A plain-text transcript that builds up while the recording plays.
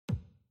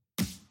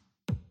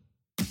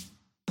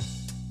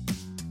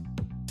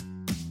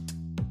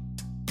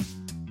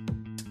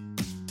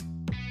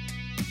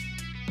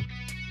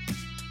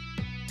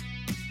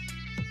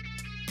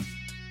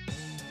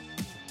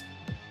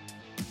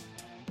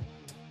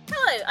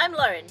I'm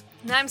Lauren.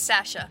 And I'm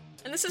Sasha.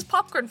 And this is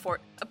Popcorn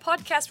Fort, a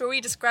podcast where we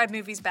describe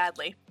movies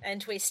badly.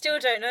 And we still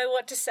don't know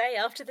what to say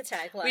after the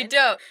tagline. We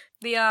don't.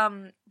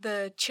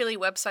 The chili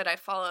website I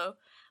follow,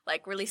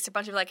 released a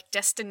bunch of,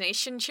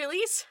 destination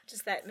chilies. What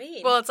does that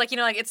mean? Well, it's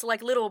it's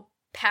little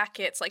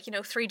packets,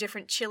 3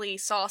 different chili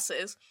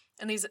sauces.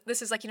 And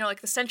this is the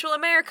Central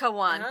America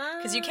one,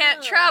 because you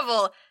can't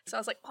travel. So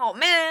I was like, oh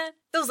man,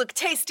 those look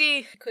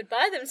tasty. You could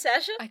buy them,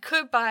 Sasha. I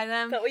could buy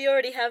them. But we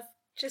already have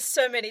just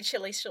so many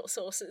chili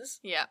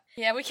sauces. Yeah.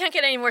 Yeah, we can't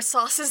get any more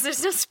sauces.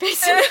 There's no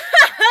space.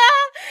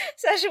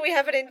 Sasha, we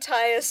have an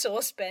entire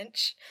sauce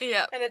bench.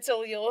 Yeah. And it's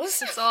all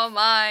yours. It's all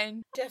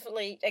mine.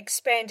 Definitely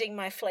expanding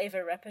my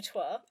flavour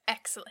repertoire.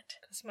 Excellent.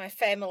 Because my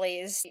family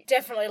is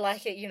definitely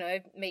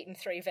meat and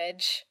 3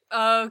 veg.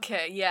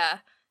 Okay, yeah.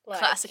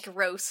 Classic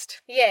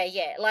roast. Yeah.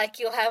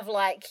 You'll have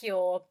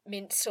your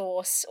mint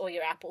sauce or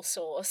your apple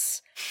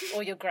sauce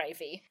or your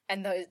gravy,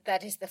 and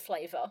that is the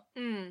flavour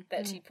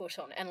that you put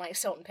on, and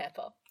salt and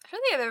pepper. I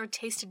don't think I've ever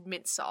tasted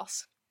mint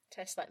sauce.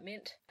 Tastes like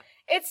mint.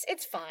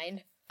 It's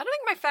fine. I don't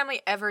think my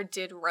family ever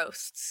did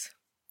roasts.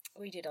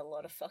 We did a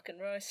lot of fucking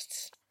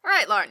roasts.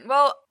 Alright, Lauren.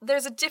 Well,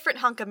 there's a different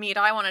hunk of meat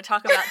I want to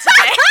talk about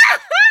today.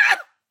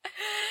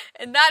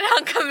 And that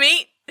hunk of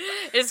meat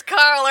is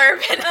Karl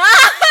Urban.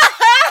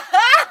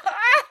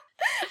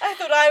 I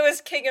thought I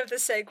was king of the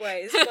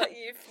segues, but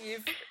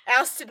you've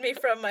ousted me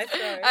from my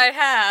throne. I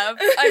have.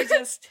 I'm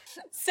just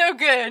so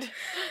good.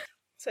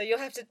 So you'll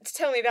have to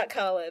tell me about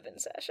Karl Urban,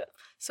 Sasha.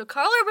 So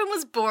Karl Urban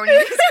was born in...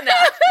 No,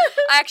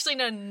 I actually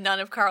know none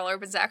of Karl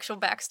Urban's actual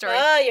backstory.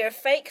 Ah, you're a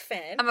fake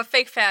fan. I'm a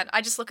fake fan.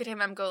 I just look at him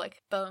and go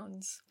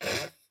Bones.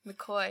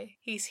 McCoy,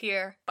 he's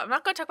here. But I'm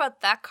not going to talk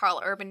about that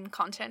Karl Urban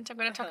content. I'm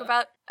going to talk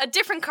about a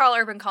different Karl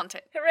Urban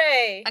content.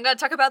 Hooray! I'm going to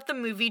talk about the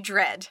movie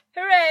Dredd.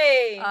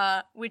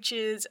 Hooray! Which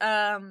is,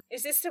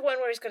 Is this the one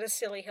where he's got a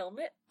silly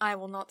helmet? I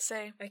will not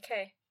say.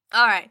 Okay.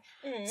 Alright.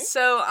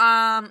 So,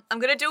 I'm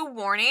going to do a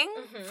warning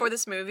for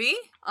this movie.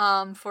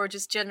 For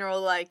just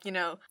general,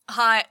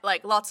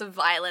 lots of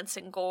violence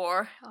and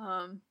gore.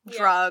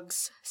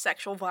 Drugs,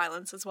 sexual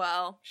violence as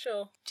well.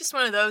 Sure. Just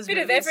one of those Bit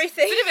movies. of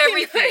everything. Bit of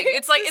everything.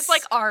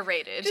 It's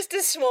R-rated. Just a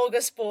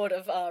smorgasbord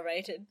of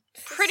R-rated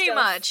Pretty stuff.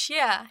 much,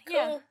 yeah. Cool.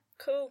 Yeah.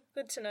 Cool.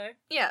 Good to know.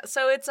 Yeah,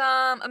 so it's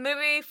a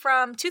movie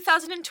from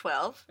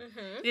 2012.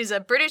 It is a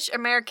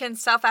British-American,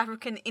 South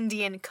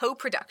African-Indian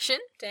co-production.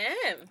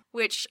 Damn.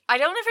 Which I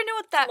don't ever know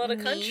what that a lot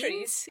means. of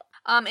countries.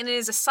 And it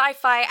is a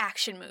sci-fi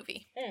action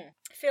movie. I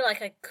feel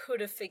like I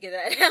could have figured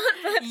that out,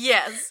 but...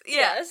 Yes,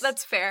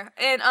 that's fair.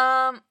 And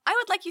I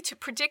would like you to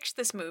predict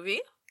this movie.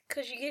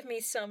 Could you give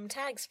me some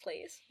tags,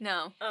 please?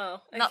 No.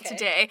 Oh, okay. Not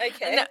today.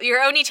 Okay. No,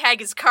 your only tag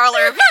is Karl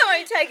Urban.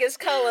 My tag is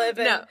Karl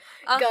Urban. No.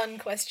 Gun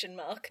question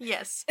mark.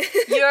 Yes.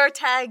 Your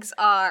tags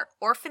are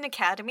Orphan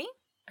Academy.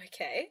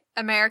 Okay.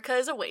 America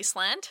is a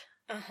Wasteland.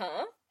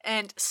 Uh-huh.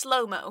 And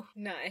Slow-Mo.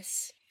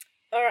 Nice.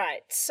 All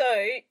right,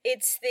 so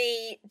it's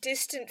the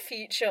distant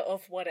future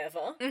of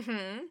whatever.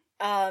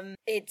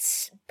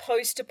 It's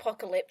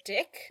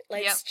post-apocalyptic.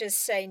 Let's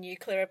just say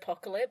nuclear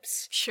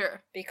apocalypse.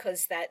 Sure.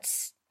 Because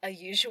that's a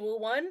usual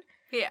one.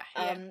 Yeah.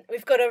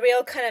 We've got a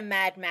real kind of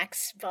Mad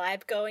Max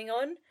vibe going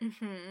on.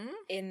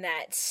 In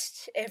that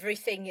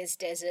everything is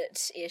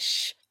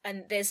desert-ish.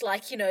 And there's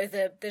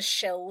the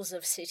shells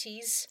of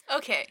cities.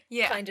 Okay,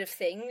 yeah. Kind of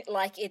thing.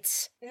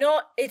 It's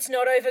not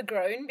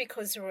overgrown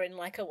because we're in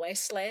a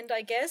wasteland,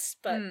 I guess,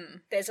 but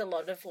there's a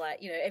lot of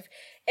if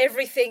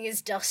everything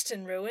is dust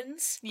and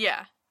ruins.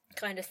 Yeah.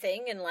 Kind of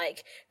thing, and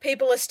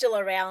people are still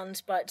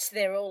around, but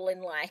they're all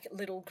in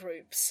little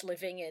groups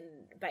living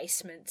in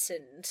basements,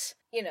 and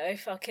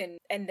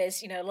and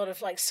there's a lot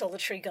of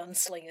solitary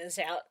gunslingers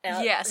out.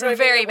 Yeah, so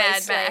very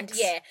Mad Max.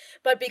 Yeah,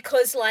 but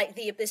because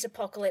this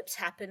apocalypse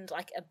happened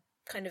a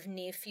kind of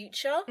near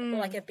future,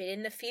 or a bit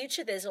in the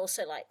future, there's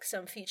also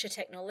some future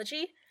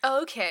technology.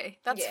 Oh, okay,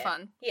 that's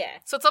fun. Yeah,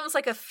 so it's almost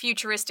like a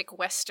futuristic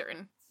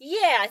western.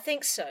 Yeah, I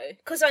think so.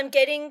 Because I am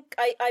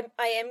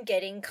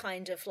getting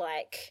kind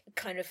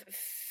of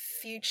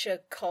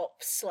future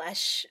cop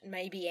 /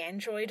 maybe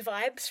android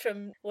vibes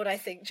from what I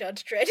think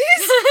Judge Dredd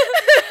is.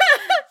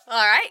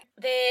 All right.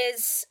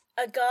 There's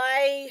a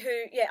guy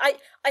who,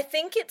 I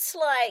think it's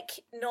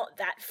not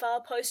that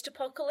far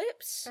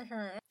post-apocalypse.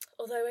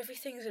 Although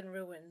everything's in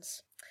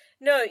ruins.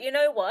 No, you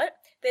know what?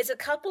 There's a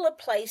couple of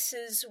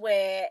places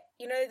where,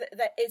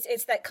 that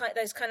it's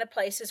those kind of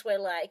places where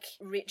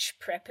rich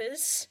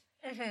preppers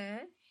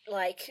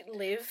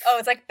live. Oh,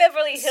 it's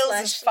Beverly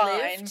Hills is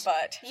fine, lived.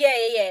 but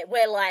yeah,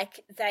 where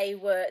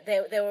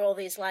there were all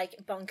these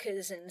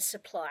bunkers and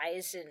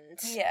supplies and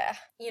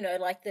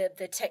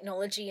the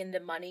technology and the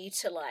money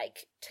to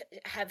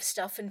have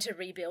stuff and to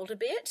rebuild a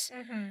bit.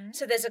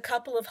 So there's a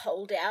couple of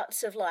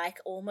holdouts of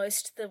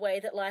almost the way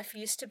that life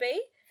used to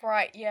be.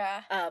 Right,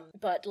 yeah.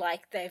 But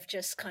they've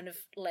just kind of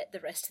let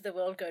the rest of the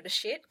world go to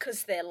shit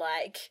because they're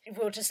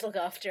we'll just look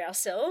after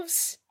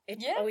ourselves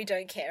We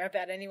don't care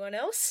about anyone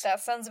else. That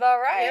sounds about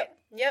right.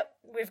 Yep.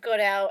 We've got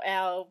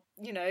our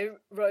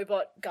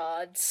robot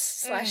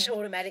guards /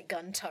 automatic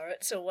gun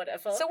turrets or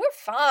whatever. So we're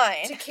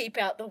fine. To keep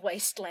out the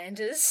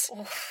wastelanders.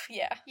 Oof,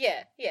 yeah.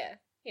 Yeah.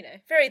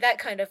 Very that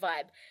kind of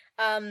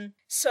vibe.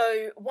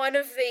 So one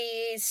of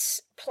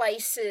these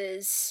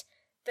places,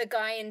 the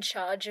guy in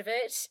charge of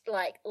it,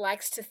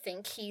 likes to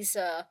think he's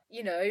a,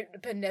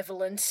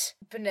 benevolent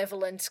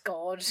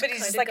god. But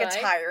he's just like a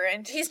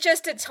tyrant. He's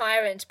just a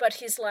tyrant, but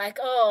he's like,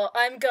 oh,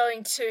 I'm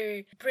going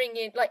to bring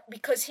in,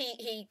 because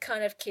he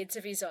kind of kids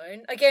of his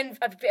own. Again,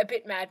 a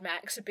bit Mad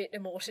Max, a bit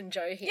Immortan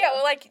Joe here. Yeah,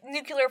 well, like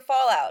nuclear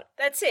fallout.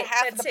 That's it.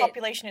 Half of the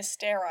population is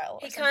sterile.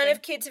 He kind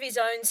of kids of his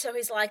own, so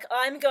he's like,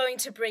 I'm going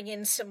to bring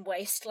in some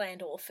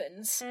wasteland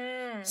orphans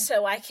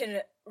so I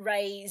can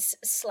raise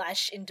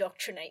 /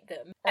 indoctrinate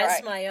them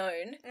as my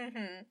own.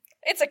 Mm-hmm.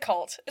 It's a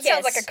cult. It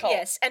sounds like a cult.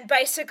 Yes, and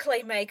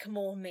basically make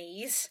more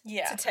me's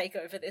to take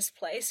over this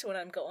place when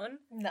I'm gone.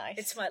 Nice.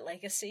 It's my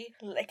legacy.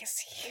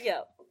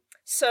 Yeah.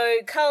 So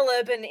Karl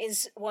Urban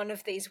is one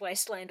of these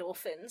wasteland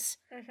orphans,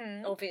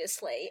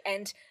 obviously,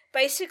 and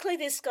basically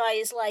this guy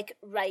is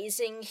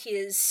raising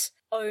his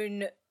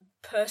own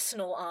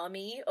personal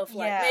army of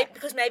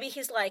because maybe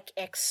he's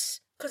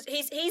because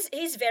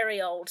he's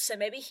very old, so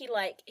maybe he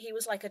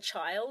was a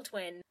child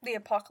when the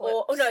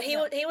apocalypse.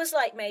 He was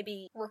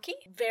maybe rookie,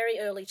 very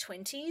early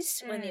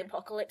 20s when the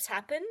apocalypse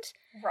happened.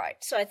 Right.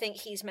 So I think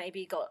he's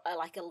maybe got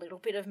a little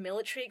bit of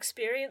military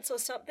experience or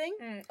something.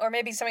 Or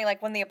maybe something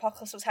like when the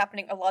apocalypse was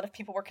happening, a lot of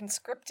people were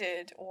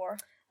conscripted or.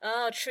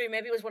 Oh, true.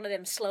 Maybe it was one of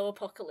them slow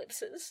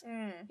apocalypses.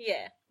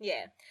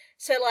 Yeah.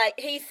 So,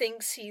 he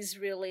thinks he's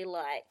really,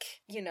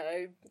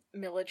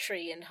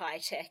 military and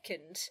high-tech,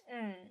 and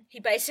he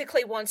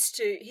basically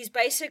he's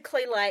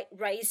basically,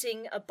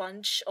 raising a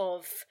bunch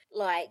of,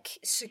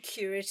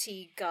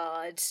 security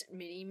guard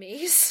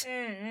mini-me's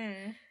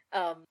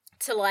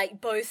to,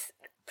 both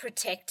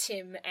protect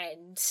him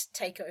and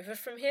take over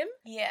from him.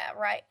 Yeah,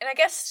 right. And I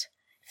guess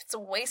if it's a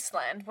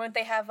wasteland, wouldn't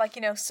they have,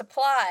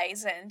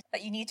 supplies and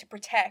that you need to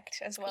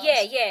protect as well?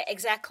 Yeah,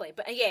 exactly.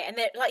 But and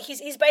that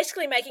he's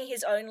basically making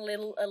his own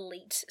little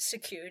elite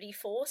security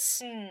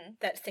force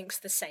that thinks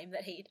the same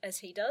as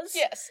he does.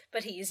 Yes,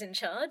 but he is in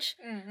charge.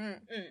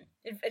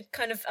 It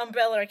kind of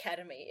Umbrella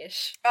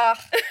Academy-ish.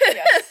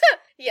 Yes.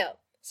 Yeah.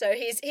 So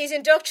he's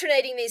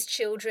indoctrinating these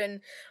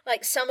children,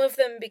 some of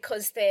them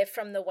because they're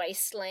from the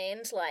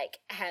wasteland,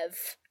 have,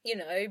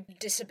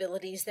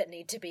 disabilities that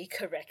need to be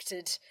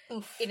corrected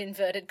in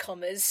inverted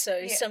commas.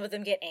 So some of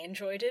them get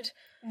androided.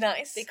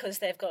 Nice. Because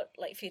they've got,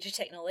 future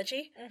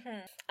technology.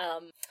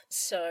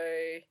 So,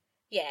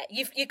 yeah,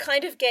 you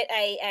kind of get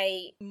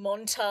a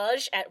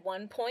montage at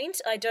one point.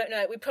 I don't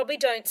know, we probably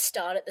don't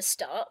start at the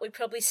start. We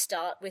probably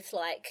start with,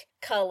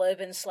 Karl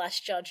Urban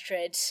 / Judge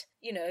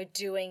Dredd,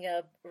 doing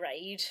a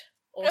raid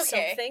or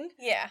something.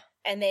 Yeah.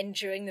 And then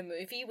during the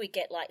movie, we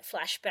get,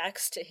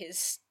 flashbacks to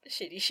his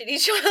shitty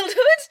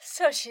childhood.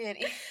 So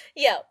shitty.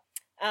 Yeah.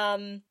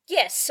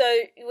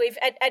 So we've,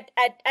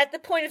 at the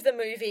point of the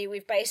movie,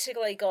 we've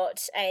basically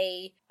got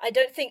I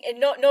don't think,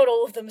 not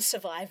all of them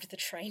survived the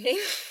training.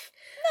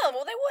 No,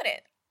 well, they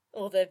wouldn't.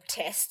 Or the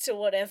tests or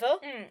whatever.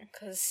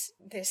 Because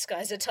this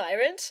guy's a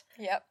tyrant.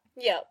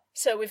 Yep.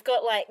 So we've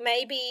got,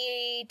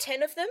 maybe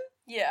 10 of them.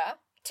 Yeah.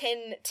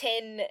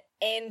 10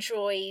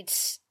 android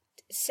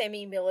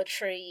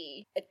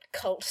semi-military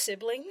cult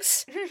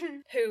siblings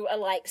who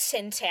are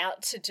sent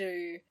out to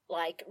do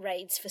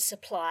raids for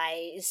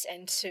supplies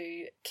and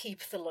to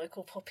keep the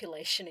local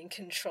population in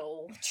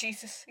control.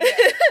 Jesus.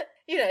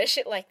 Yeah.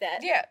 Shit like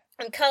that. Yeah.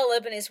 And Karl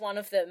Urban is one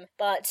of them,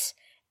 but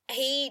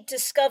he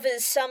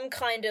discovers some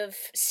kind of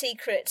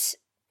secret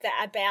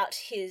about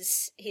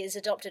his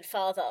adopted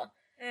father.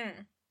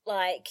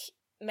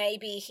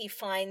 Maybe he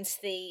finds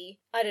the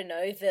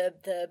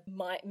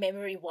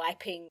memory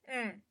wiping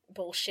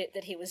bullshit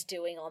that he was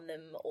doing on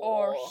them.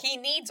 Or he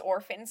needs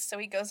orphans, so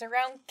he goes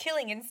around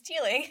killing and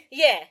stealing.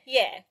 Yeah.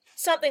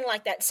 Something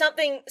like that.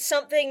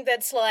 Something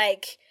that's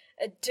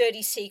a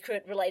dirty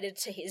secret related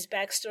to his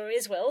backstory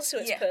as well, so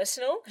it's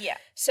personal. Yeah.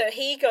 So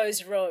he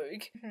goes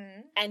rogue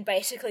and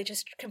basically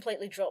just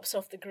completely drops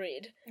off the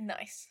grid.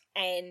 Nice.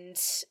 And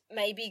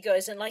maybe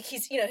goes and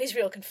he's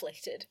real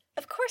conflicted.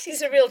 Of course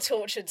he's a real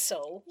tortured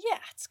soul. Yeah,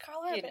 it's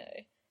Karl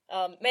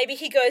Urban. Maybe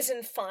he goes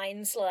and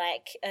finds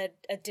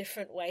a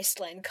different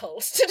wasteland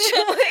cult to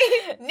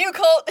join. New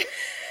cult.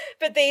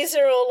 But these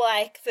are all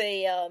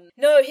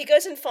no, he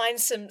goes and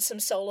finds some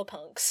solar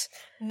punks.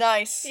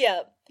 Nice.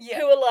 Yeah.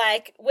 Who are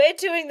we're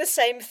doing the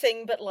same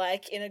thing but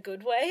in a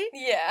good way.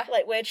 Yeah.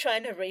 We're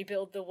trying to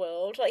rebuild the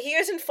world. He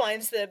goes and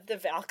finds the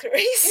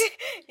Valkyries.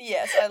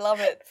 Yes, I love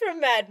it. From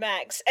Mad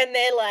Max. And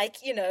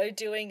they're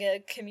doing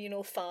a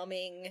communal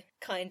farming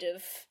kind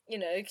of,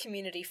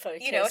 community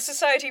focus. A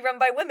society run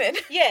by women.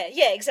 Yeah,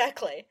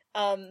 exactly.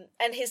 And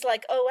he's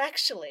oh,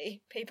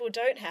 actually, people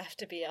don't have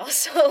to be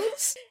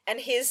assholes. And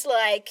he's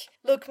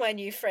look, my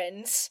new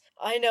friends,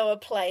 I know a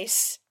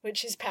place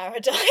which is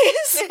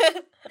paradise.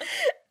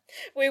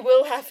 We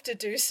will have to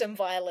do some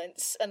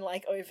violence and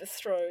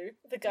overthrow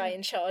the guy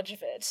in charge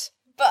of it.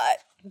 But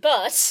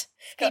but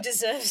he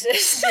deserves it.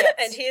 Yes.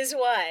 And here's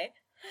why.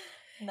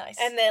 Nice.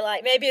 And they're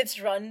like, maybe it's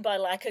run by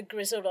like a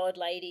grizzled old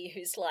lady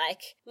who's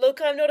like,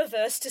 look, I'm not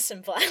averse to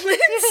some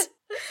violence.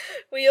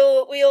 we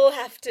all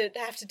have to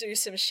do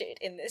some shit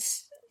in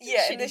this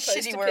in this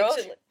shitty world,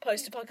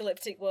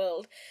 post-apocalyptic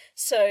world.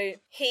 So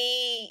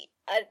he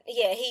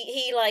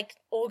like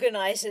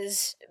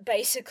organizes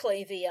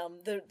basically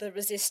the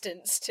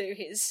resistance to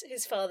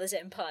his father's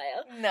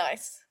empire.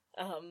 Nice.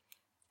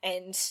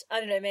 And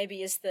I don't know,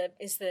 maybe is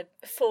the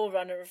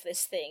forerunner of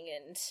this thing,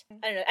 and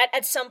I don't know.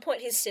 At some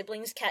point, his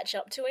siblings catch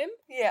up to him,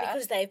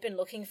 because they've been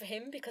looking for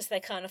him because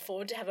they can't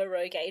afford to have a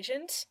rogue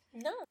agent.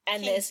 No,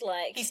 and there's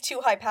like he's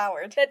too high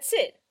powered. That's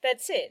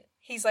it.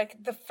 He's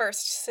like the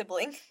first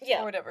sibling,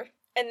 or whatever.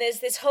 And there's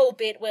this whole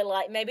bit where,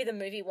 like, maybe the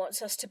movie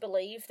wants us to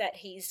believe that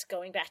he's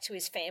going back to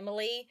his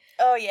family.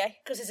 Oh, yeah.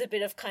 Because there's a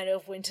bit of kind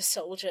of Winter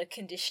Soldier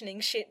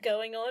conditioning shit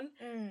going on.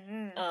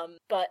 Mm-hmm.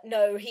 But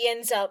no, he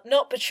ends up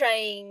not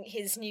betraying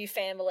his new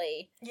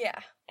family. Yeah.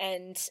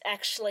 And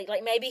actually,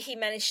 like, maybe he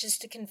manages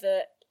to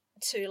convert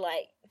to,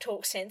 like,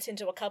 talk sense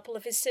into a couple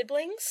of his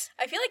siblings.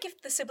 I feel like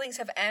if the siblings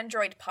have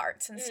android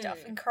parts and stuff,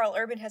 and Karl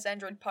Urban has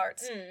android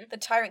parts, the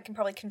Tyrant can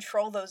probably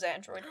control those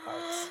android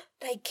parts.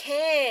 They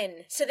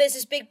can! So there's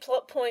this big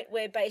plot point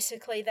where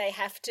basically they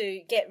have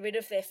to get rid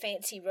of their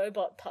fancy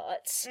robot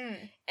parts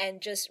and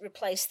just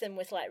replace them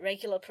with, like,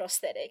 regular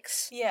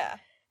prosthetics. Yeah.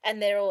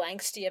 And they're all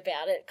angsty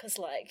about it because,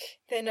 like,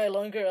 they're no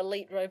longer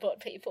elite robot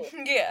people.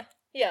 Yeah.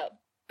 Yeah.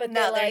 But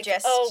now they're like,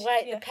 just, oh,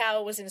 wait, the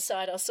power was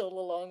inside us all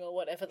along, or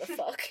whatever the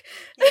fuck.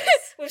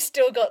 Yes. We've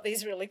still got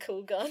these really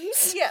cool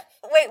guns. Yeah.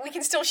 Wait, we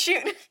can still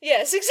shoot.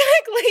 Yes,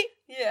 exactly.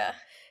 Yeah.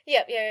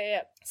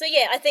 Yep. So,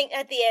 yeah, I think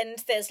at the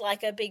end there's,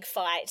 like, a big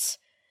fight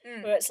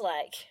where it's,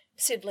 like,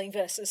 sibling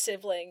versus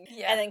sibling.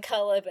 Yeah. And then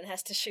Karl Urban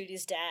has to shoot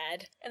his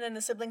dad. And then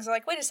the siblings are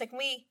like, wait a second,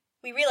 we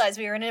realized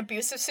we were in an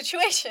abusive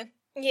situation.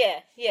 Yeah.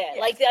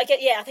 Like,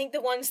 I think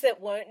the ones that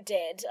weren't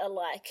dead are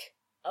like,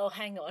 oh,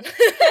 hang on.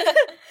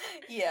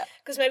 Yeah.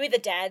 Because maybe the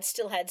dad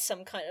still had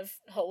some kind of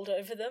hold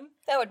over them.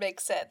 That would make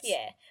sense.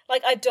 Yeah.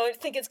 Like, I don't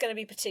think it's going to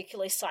be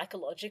particularly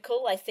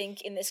psychological. I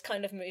think in this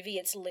kind of movie,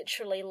 it's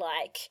literally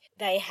like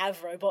they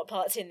have robot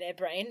parts in their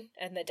brain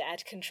and the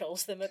dad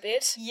controls them a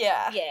bit.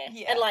 Yeah.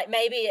 And, like,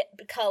 maybe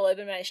Karl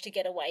Urban managed to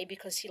get away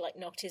because he, like,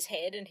 knocked his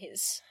head and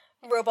his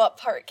robot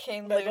part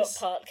came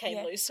loose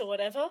or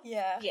whatever.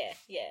 Yeah.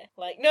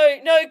 Like,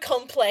 no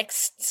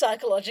complex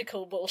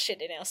psychological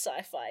bullshit in our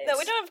sci-fi. No,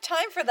 we don't have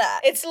time for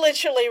that. It's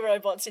literally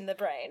robots in the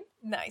brain.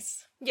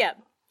 Nice. Yeah.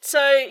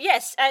 So,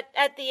 yes, at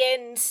the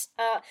end,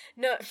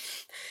 no,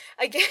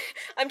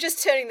 I'm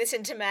just turning this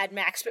into Mad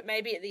Max, but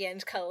maybe at the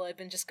end Karl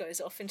Urban just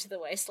goes off into the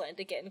wasteland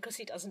again because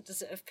he doesn't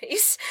deserve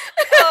peace.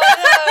 Oh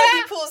no,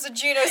 he pulls a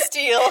Juno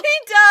Steel.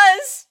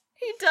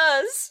 He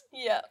does.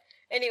 Yeah.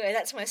 Anyway,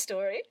 that's my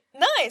story.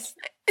 Nice.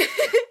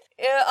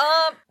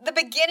 The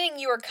beginning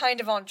you were kind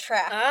of on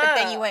track, but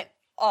then you went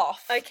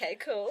off. Okay,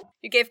 cool.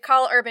 You gave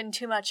Karl Urban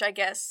too much, I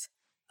guess,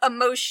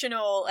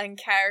 emotional and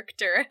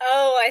character.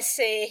 Oh, I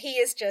see. He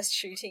is just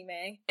shooting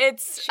me.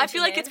 I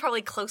feel like it's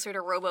probably closer to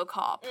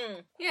RoboCop.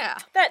 Yeah.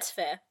 That's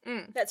fair.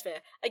 That's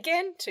fair.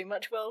 Again, too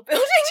much world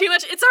building. Too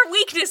much. It's our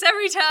weakness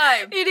every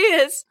time. It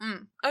is.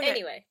 Okay.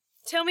 Anyway,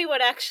 tell me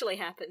what actually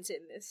happens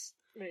in this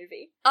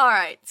movie.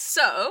 Alright,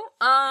 so,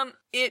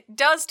 it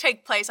does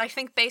take place, I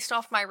think, based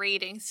off my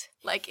readings,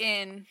 like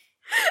in...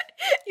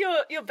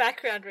 Your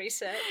background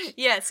research.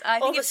 Yes, I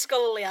think all the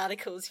scholarly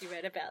articles you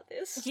read about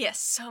this.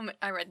 Yes,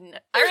 I read nothing.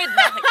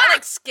 I,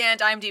 like, scanned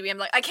IMDb, I'm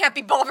like, I can't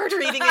be bothered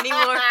reading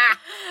anymore.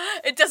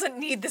 It doesn't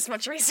need this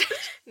much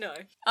research. No.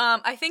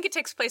 I think it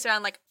takes place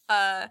around, like,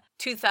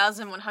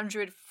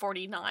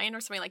 2149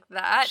 or something like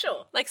that.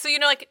 Sure. Like, so, you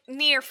know, like,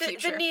 near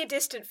future. The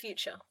near-distant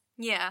future.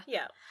 Yeah.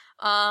 Yeah.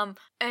 And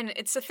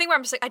it's a thing where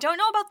I'm just like, I don't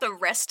know about the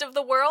rest of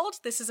the world.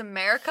 This is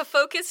America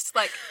focused.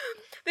 Like,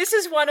 this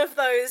is one of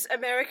those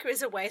America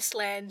is a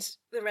wasteland,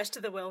 the rest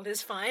of the world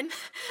is fine.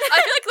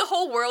 I feel like the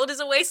whole world is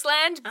a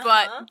wasteland,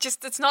 but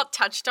just it's not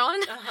touched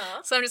on.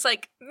 So I'm just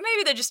like,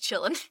 maybe they're just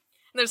chilling.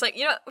 And they're just like,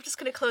 you know what, we're just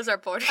going to close our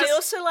borders. I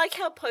also like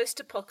how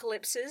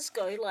post-apocalypses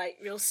go, like,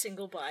 real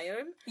single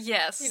biome.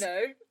 Yes. You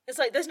know? It's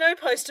like, there's no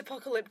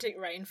post-apocalyptic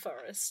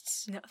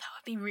rainforests. No, that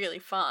would be really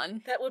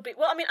fun. That would be...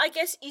 Well, I mean, I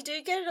guess you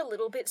do get it a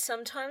little bit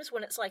sometimes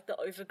when it's, like,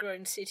 the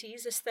overgrown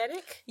cities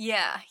aesthetic.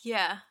 Yeah.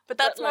 But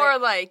that's more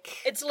like...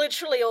 It's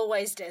literally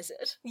always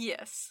desert.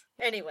 Yes.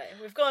 Anyway,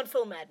 we've gone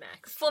full Mad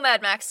Max. Full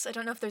Mad Max. I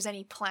don't know if there's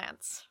any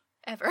plants.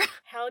 Ever.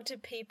 How do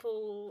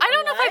people I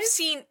don't know if I've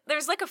seen...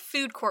 There's like a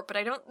food court, but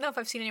I don't know if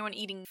I've seen anyone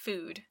eating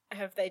food.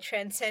 Have they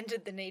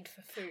transcended the need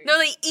for food? No,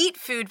 they eat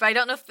food, but I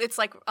don't know if it's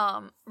like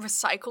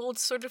recycled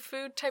sort of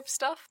food type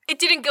stuff. It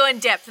didn't go in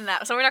depth in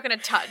that, so we're not going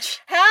to touch.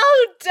 How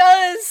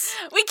does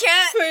we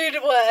can't food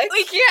work?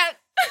 We can't.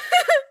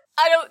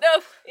 I don't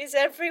know. Is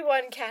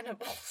everyone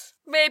cannibals?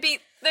 Maybe.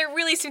 There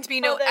really seems to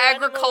be no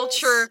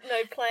agriculture. Animals,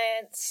 no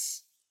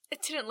plants.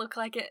 It didn't look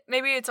like it.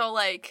 Maybe it's all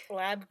like...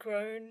 lab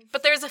grown.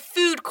 But there's a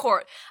food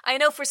court. I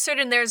know for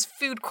certain there's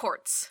food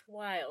courts.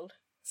 Wild.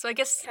 So I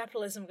guess...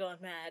 Capitalism gone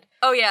mad.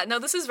 Oh yeah, no,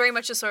 this is very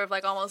much just sort of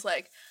like almost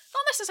like,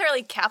 not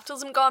necessarily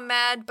capitalism gone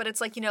mad, but it's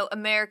like, you know,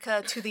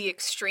 America to the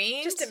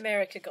extremes. Just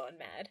America gone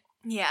mad.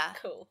 Yeah.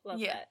 Cool.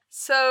 Love that.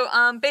 So,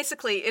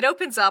 basically, it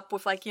opens up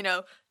with, like, you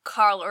know,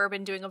 Carl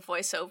Urban doing a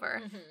voiceover.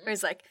 Where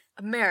he's like,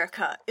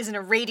 America is an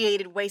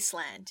irradiated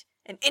wasteland,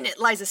 and in it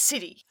lies a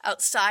city.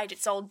 Outside,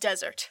 it's all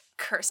desert.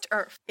 Cursed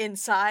earth.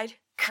 Inside,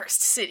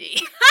 cursed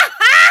city.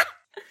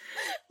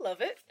 Love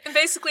it. And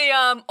basically,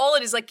 all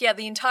it is, like, yeah,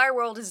 the entire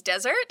world is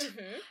desert.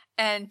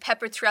 And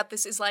peppered throughout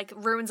this is, like,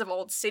 ruins of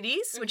old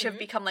cities, which have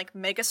become, like,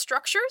 mega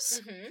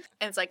structures.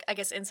 And it's, like, I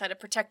guess inside a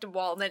protected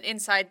wall. And then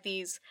inside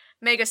these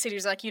mega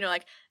cities, like, you know,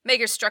 like,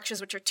 mega structures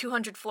which are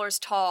 200 floors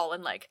tall.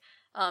 And, like,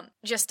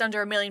 just under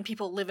 1 million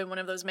people live in one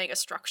of those mega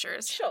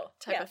structures. Sure.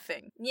 Type of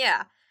thing.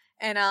 Yeah.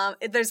 And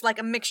there's, like,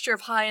 a mixture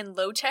of high and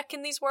low tech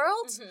in these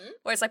worlds.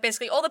 Where it's, like,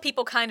 basically all the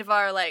people kind of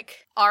are,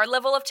 like, our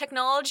level of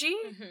technology.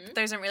 But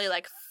there isn't really,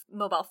 like,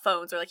 mobile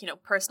phones or, like, you know,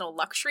 personal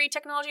luxury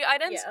technology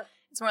items. Yeah.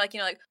 It's more like, you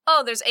know, like,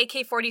 oh, there's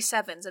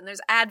AK-47s and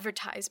there's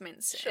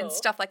advertisements and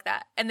stuff like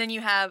that. And then you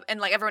have, and,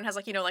 like, everyone has,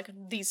 like, you know, like,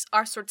 these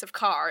are sorts of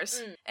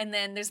cars. And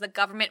then there's the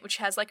government, which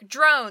has, like,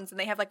 drones, and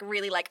they have, like,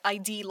 really, like,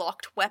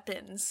 ID-locked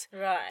weapons.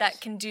 Right.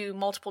 That can do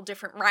multiple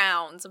different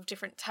rounds of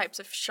different types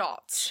of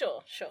shots.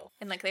 Sure.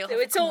 And, like, they all So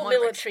have it's all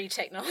military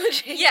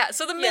technology. Yeah,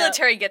 so the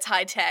military gets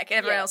high-tech, and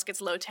everyone else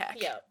gets low-tech.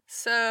 Yeah.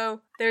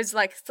 So there's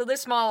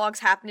monologues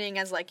happening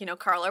as, like, you know,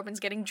 Carl Urban's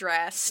getting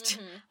dressed.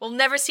 We'll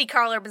never see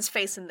Carl Urban's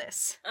face in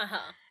this.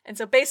 And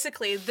so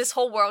basically, this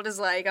whole world is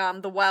like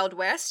the Wild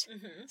West.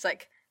 It's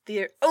like,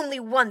 the only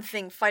one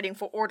thing fighting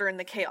for order in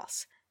the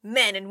chaos.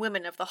 Men and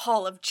women of the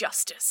Hall of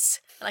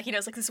Justice. And, like, you know,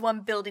 it's like this one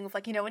building with,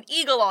 like, you know, an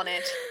eagle on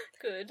it.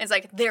 Good. And it's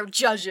like, they're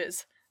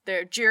judges.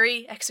 They're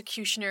jury,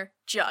 executioner,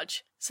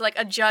 judge. So, like,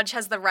 a judge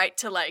has the right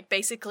to, like,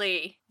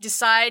 basically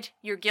decide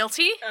you're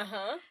guilty,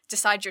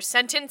 decide your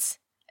sentence,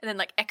 and then,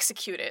 like,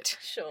 execute it.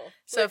 Sure.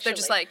 So if they're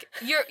just like,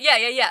 you're,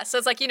 So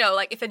it's like, you know,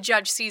 like, if a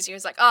judge sees you,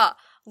 it's like,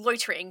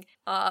 loitering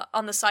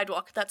on the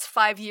sidewalk, that's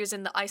 5 years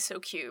in the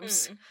ISO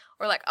cubes.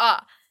 Or like,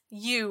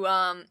 you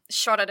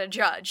shot at a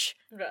judge.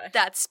 Right.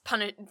 That's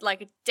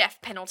like a death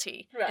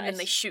penalty. Right. And then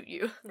they shoot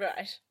you.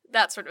 Right.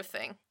 That sort of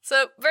thing.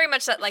 So very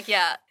much that, like,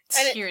 yeah,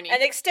 tyranny.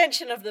 An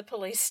extension of the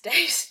police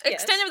state.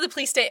 Extension of the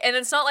police state, and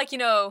it's not like, you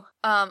know,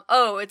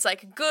 it's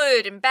like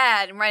good and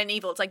bad and right and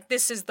evil. It's like,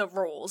 this is the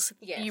rules.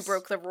 Yes. You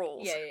broke the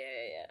rules.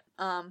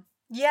 Yeah.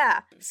 Yeah.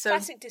 So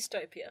Classic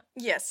dystopia.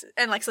 yes,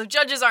 and, like, so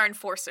judges are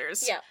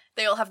enforcers. Yeah.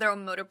 They all have their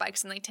own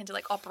motorbikes and they tend to,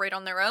 like, operate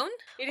on their own.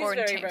 It is or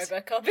in very teams.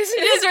 RoboCop, isn't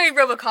it? It is very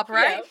RoboCop,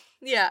 right?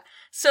 Yeah.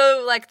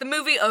 So, like, the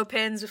movie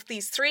opens with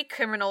these 3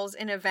 criminals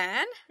in a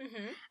van.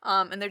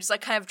 And they're just,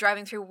 like, kind of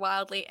driving through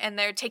wildly, and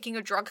they're taking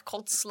a drug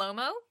called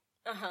slow-mo.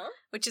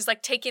 Which is,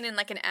 like, taken in,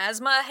 like, an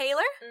asthma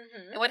inhaler.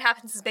 And what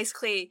happens is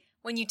basically,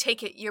 when you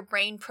take it, your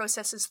brain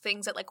processes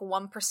things at, like,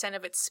 1%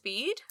 of its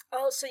speed.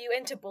 Oh, so you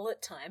enter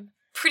bullet time.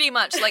 Pretty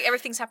much, like,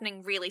 everything's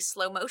happening really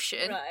slow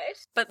motion. Right.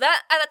 But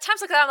that, at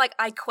times like that, I'm like,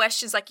 I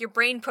question, like, your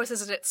brain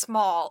processes it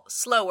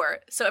slower,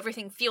 so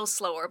everything feels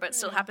slower, but it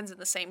still happens at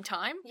the same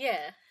time.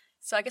 Yeah.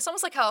 So I guess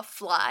almost like how a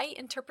fly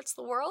interprets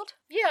the world.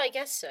 Yeah, I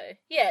guess so.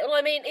 Yeah, well,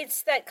 I mean,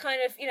 it's that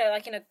kind of, you know,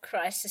 like in a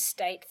crisis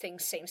state,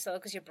 things seem slow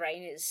because your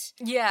brain is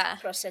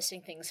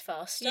processing things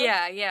faster.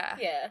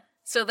 Yeah.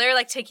 So they're,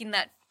 like, taking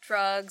that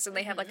drugs, and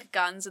they have, like,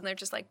 guns, and they're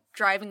just, like,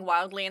 driving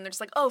wildly, and they're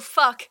just like, oh,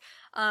 fuck,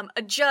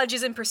 a judge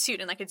is in pursuit,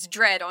 and, like, it's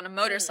Dredd on a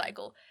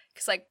motorcycle.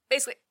 Because, like,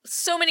 basically,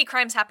 so many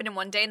crimes happen in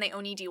one day, and they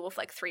only deal with,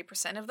 like,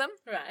 3% of them.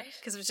 Right.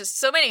 Because there's just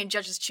so many, and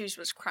judges choose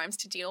which crimes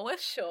to deal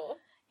with. Sure.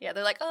 Yeah,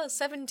 they're like,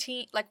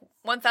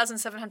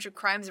 1,700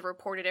 crimes are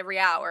reported every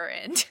hour,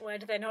 and... Why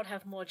do they not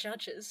have more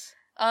judges?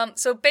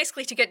 So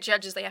basically to get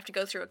judges, they have to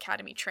go through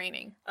academy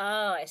training.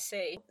 Oh, I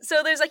see.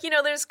 So there's, like, you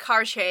know, there's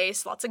car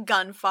chase, lots of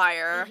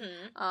gunfire.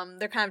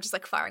 They're kind of just,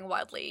 like, firing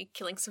wildly,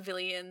 killing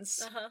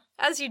civilians.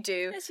 As you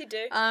do. Yes, you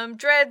do.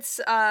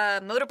 Dredd's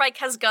motorbike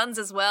has guns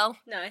as well.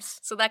 Nice.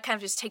 So that kind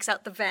of just takes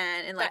out the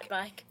van and, like... That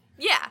bike.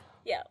 Yeah.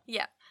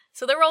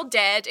 So they're all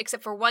dead,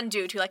 except for one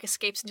dude who, like,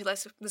 escapes into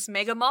this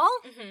mega mall.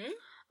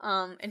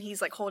 And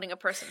he's, like, holding a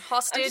person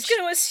hostage. I'm just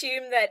going to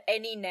assume that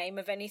any name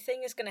of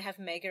anything is going to have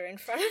mega in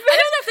front of it. I don't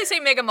know if they say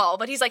mega mall,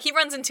 but he's, like, he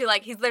runs into,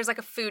 like, there's, like,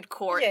 a food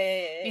court.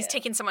 Yeah. He's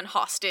taking someone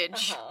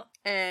hostage.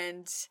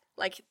 And,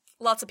 like,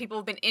 lots of people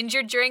have been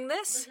injured during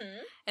this.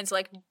 And so,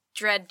 like,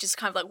 Dredd just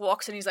kind of, like,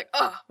 walks in and he's like,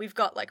 we've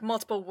got, like,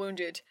 multiple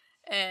wounded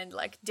and,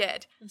 like,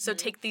 dead. So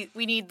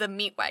we need the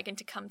meat wagon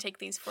to come take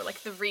these for,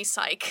 like, the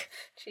recyc.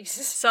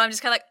 Jesus. So I'm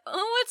just kind of like,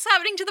 what's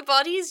happening to the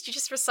bodies? Did you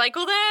just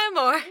recycle them,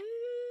 or...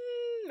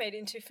 Made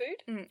into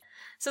food.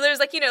 So there's,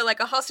 like, you know, like,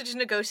 a hostage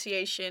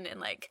negotiation, and,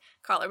 like,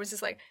 Carl was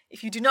just like,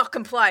 if you do not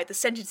comply, the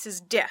sentence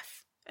is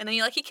death. And then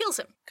he kills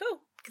him.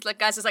 Cool. Because, like,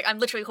 guys is like, I'm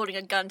literally holding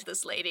a gun to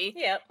this lady.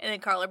 Yeah. And then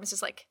Carl Urban's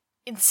just like,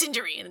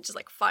 incendiary, and it just,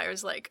 like,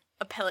 fires, like,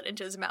 a pellet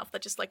into his mouth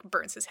that just, like,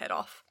 burns his head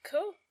off.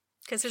 Cool.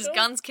 Because his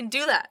guns can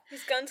do that.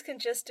 His guns can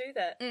just do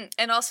that.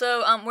 And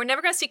also, we're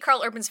never going to see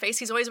Karl Urban's face.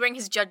 He's always wearing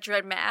his Judge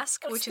Dredd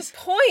mask. What's which the is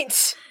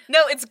point?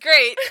 No, it's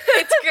great.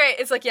 It's great.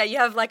 It's like, yeah, you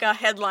have like a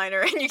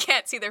headliner and you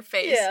can't see their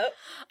face.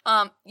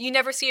 Yeah. You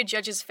never see a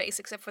judge's face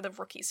except for the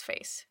rookie's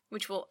face,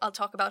 which I'll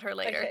talk about her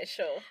later. Okay,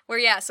 sure. Where,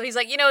 yeah, so he's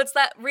like, it's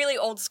that really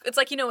old, it's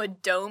like, a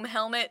dome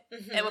helmet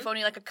and with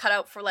only like a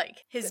cutout for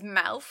like his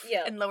mouth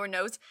and lower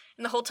nose.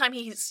 And the whole time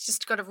he's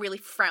just got a really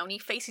frowny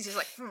face. He's just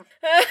like,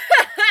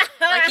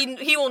 Like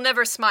he will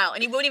never smile,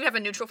 and he won't even have a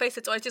neutral face.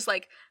 It's always just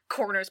like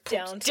corners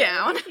pulled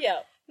down.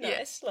 Yeah,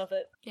 nice, love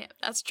it. Yeah,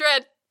 that's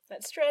Dredd.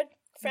 That's Dredd.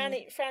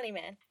 Frowny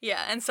man.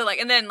 Yeah, and so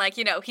and then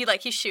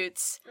he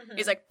shoots.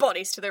 He's like,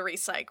 bodies to the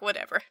recycle,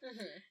 whatever.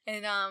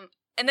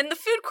 And then the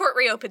food court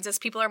reopens as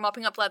people are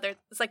mopping up leather.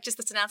 It's like just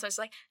this announcement. It's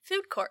like,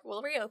 food court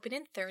will reopen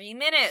in 30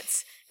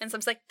 minutes. And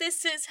someone's like,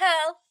 this is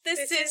hell.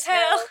 This is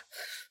hell.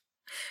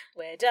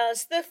 Where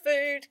does the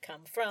food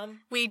come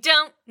from? We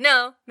don't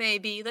know.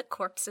 Maybe the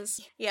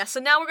corpses. Yeah, so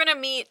now we're going to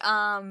meet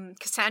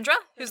Cassandra,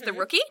 who's the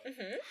rookie.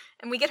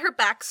 And we get her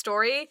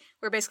backstory,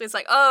 where basically it's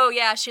like, oh,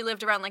 yeah, she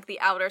lived around, like, the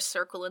outer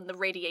circle in the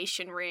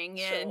radiation ring.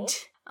 Sure.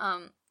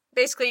 And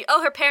basically,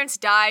 her parents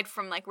died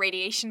from, like,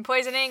 radiation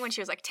poisoning when she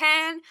was, like,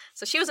 10.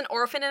 So she was an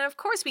orphan, and of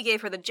course we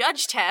gave her the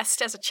judge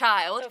test as a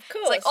child. Of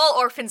course. It's like, all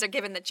orphans are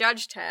given the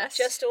judge test.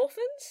 Just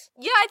orphans?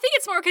 Yeah, I think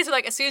it's more a case of,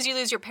 like, as soon as you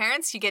lose your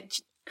parents,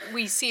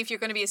 we see if you're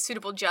going to be a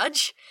suitable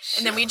judge,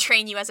 and then we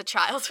train you as a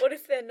child. What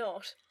if they're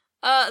not?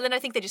 Then I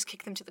think they just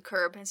kick them to the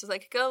curb, and it's just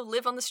like, go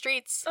live on the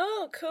streets.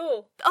 Oh,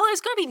 cool. Oh, there's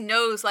going to be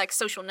no, like,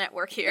 social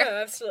network here. No,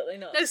 absolutely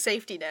not. No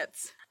safety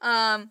nets.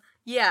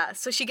 Yeah,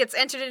 so she gets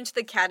entered into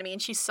the academy,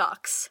 and she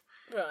sucks.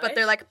 Right. But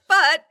they're like,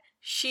 but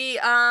she,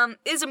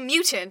 is a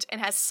mutant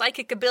and has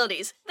psychic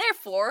abilities.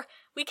 Therefore,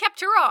 we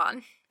kept her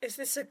on. Is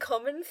this a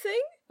common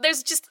thing?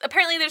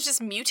 Apparently there's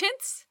just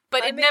mutants.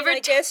 But I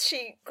guess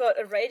she got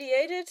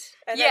irradiated,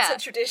 and that's a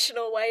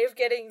traditional way of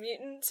getting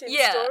mutants in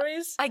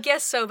stories. I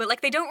guess so, but,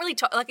 like, they don't really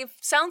talk, like, it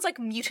sounds like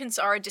mutants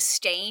are a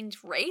disdained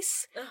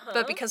race,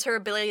 but because her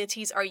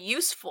abilities are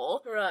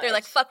useful, they're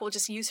like, fuck, we'll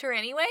just use her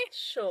anyway.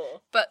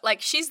 Sure. But,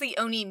 like, she's the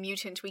only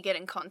mutant we get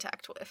in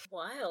contact with.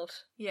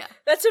 Wild. Yeah.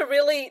 That's a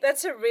really,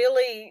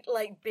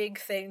 like, big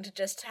thing to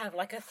just have,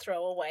 like, a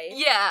throwaway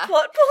plot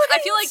point. I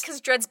feel like,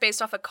 because Dredd's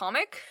based off a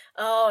comic.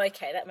 Oh,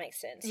 okay, that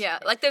makes sense. Yeah,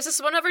 like, there's this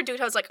one other dude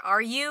who was like,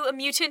 are you a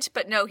mutant?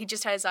 But no, he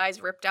just had his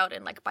eyes ripped out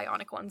and, like,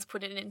 bionic ones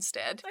put in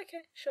instead.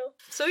 Okay, sure.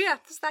 So yeah,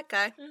 there's that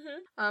guy.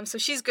 So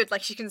she's good,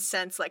 like, she can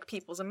sense, like,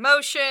 people's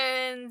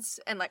emotions,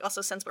 and, like,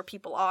 also sense where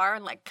people are,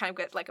 and, like, kind of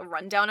get, like, a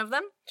rundown of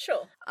them.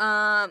 Sure.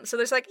 So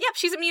there's, like, yep,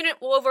 she's a mutant,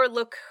 we'll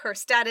overlook her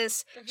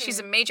status, she's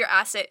a major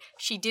asset,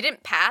 she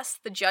didn't pass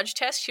the judge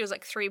test, she was,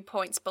 like, 3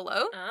 points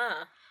below.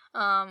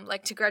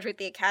 Like, to graduate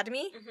the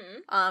academy.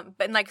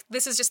 But, like,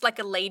 this is just, like,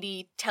 a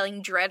lady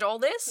telling Dredd all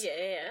this.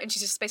 Yeah. And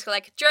she's just basically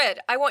like, Dredd,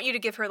 I want you to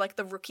give her, like,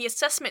 the rookie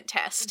assessment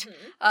test.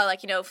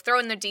 Like, throw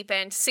in the deep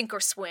end, sink or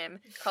swim.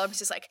 Karl Urban's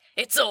just like,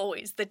 it's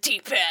always the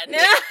deep end.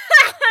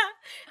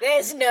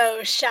 There's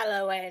no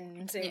shallow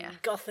end in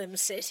Gotham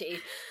City.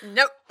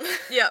 Nope.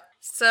 Yep.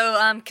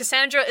 So,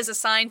 Cassandra is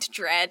assigned to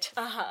Dredd.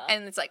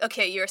 And it's like,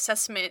 okay, your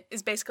assessment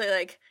is basically,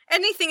 like,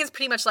 anything is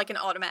pretty much like an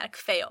automatic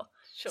fail.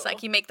 Sure. It's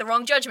like, you make the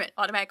wrong judgment,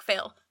 automatic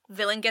fail.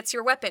 Villain gets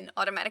your weapon,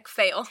 automatic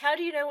fail. How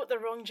do you know what the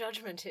wrong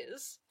judgment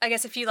is? I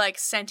guess if you, like,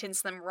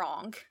 sentence them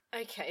wrong.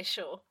 Okay,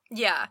 sure.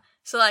 Yeah.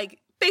 So, like,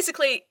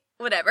 basically,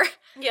 whatever.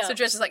 Yeah. So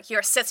just like, your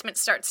assessment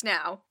starts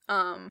now.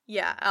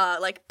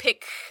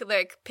 Pick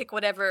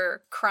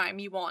whatever crime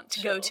you want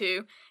to go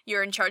to.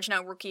 You're in charge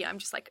now, rookie. I'm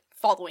just, like,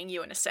 following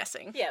you and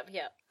assessing. Yeah.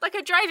 Like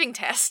a driving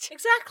test.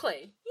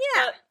 Exactly.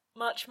 Yeah. But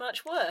much,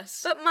 much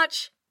worse. But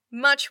much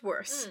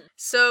worse.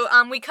 So,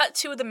 we cut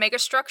to the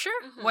megastructure.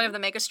 One of the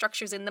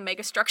megastructures in the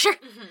megastructure.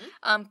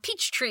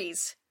 Peach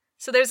trees.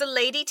 So there's a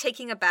lady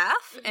taking a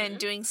bath and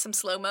doing some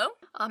slow-mo.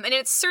 And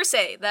it's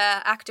Cersei, the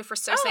actor for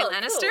Cersei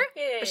Lannister. Cool.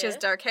 Yeah. But she has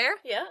dark hair.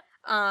 Yeah.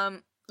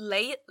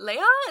 Leia?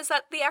 Is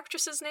that the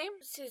actress's name?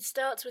 It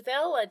starts with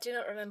L. I do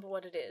not remember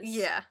what it is.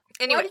 Yeah.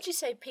 Anyway. Why did you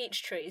say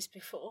peach trees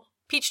before?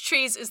 Peach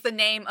trees is the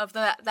name of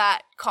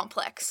that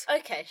complex.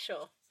 Okay,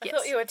 sure. I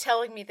thought you were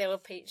telling me there were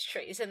peach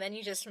trees, and then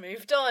you just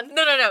moved on.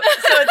 No.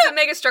 So it's a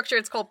mega structure.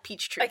 It's called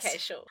Peach Trees. Okay,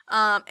 sure.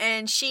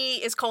 And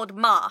she is called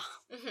Ma.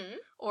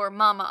 Or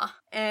Mama.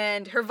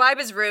 And her vibe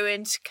is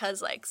ruined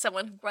because, like,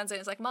 someone runs in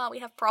and is like, Ma, we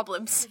have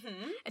problems.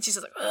 And she's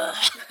just like,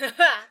 ugh.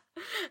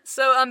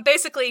 So,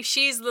 basically,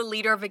 she's the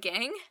leader of a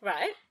gang.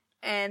 Right.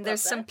 And there's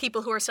some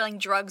people who are selling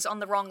drugs on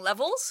the wrong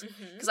levels.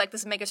 Because, like,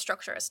 this mega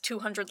structure has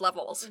 200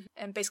 levels.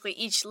 And basically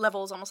each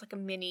level is almost like a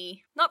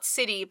mini, not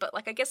city, but,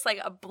 like, I guess, like,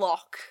 a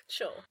block.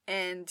 Sure.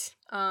 And,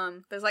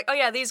 there's like, oh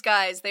yeah, these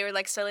guys, they were,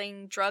 like,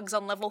 selling drugs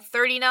on level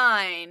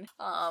 39.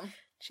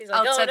 She's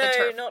like, oh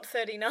no, not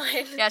 39.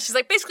 Yeah, she's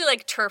like, basically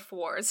like turf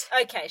wars.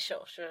 Okay,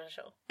 sure.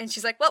 And And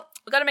she's like, well,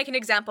 we gotta make an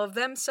example of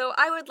them, so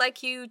I would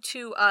like you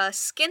to,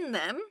 skin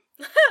them.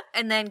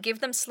 and then give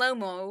them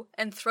slow-mo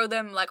and throw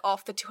them, like,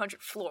 off the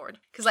 200th floor.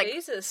 Because, like,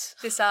 Jesus.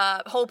 this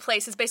whole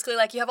place is basically,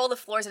 like, you have all the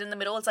floors, and in the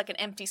middle it's, like, an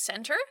empty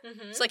center.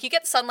 Mm-hmm. So, like, you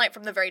get sunlight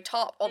from the very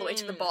top all the way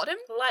to the bottom.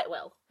 Light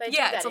well. They do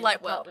that it's a in light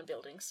apartment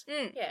well. Buildings.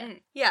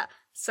 Yeah.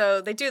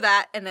 So, they do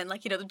that, and then,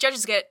 like, you know, the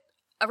judges get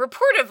a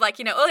report of, like,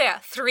 you know,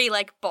 3,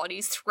 like,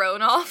 bodies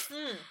thrown off.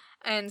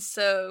 And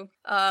so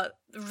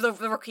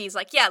the rookie's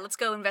like, yeah, let's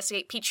go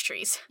investigate peach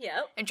trees.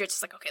 Yep. And Judge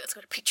is like, okay, let's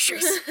go to peach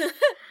trees.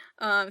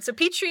 So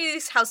peach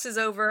trees houses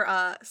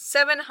over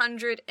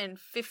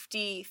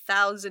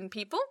 750,000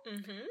 people.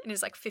 Mm-hmm. And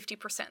is like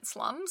 50%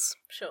 slums.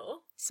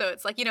 Sure. So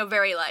it's like, you know,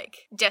 very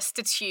like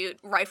destitute,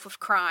 rife with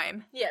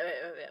crime. Yeah.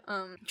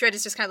 Dredd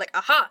is just kind of like,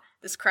 aha,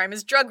 this crime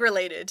is drug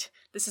related.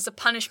 This is a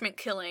punishment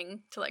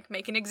killing to like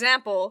make an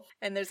example.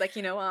 And there's like,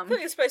 you know, I think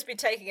you're supposed to be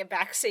taking a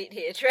back seat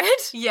here,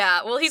 Dredd.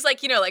 Yeah, well, he's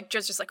like, you know, like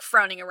just like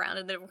frowning around,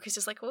 and then he's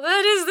just like,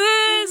 what is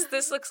this?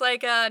 This looks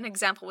like an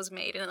example was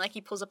made. And then like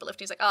he pulls up a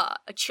lift and he's like,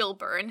 a chill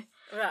burn.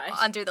 Right.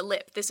 Under the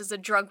lip. This is a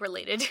drug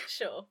related.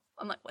 Sure.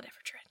 I'm like, whatever,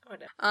 Dredd.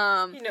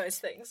 He knows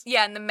things.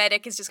 Yeah, and the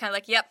medic is just kind of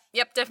like, yep,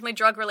 definitely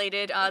drug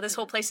related. This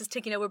whole place is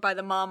taken over by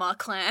the Mama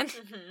clan.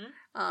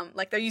 Mm-hmm.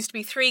 Like there used to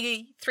be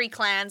three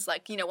clans.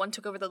 Like, you know, one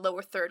took over the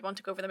lower third, one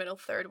took over the middle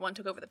third, one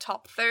took over the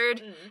top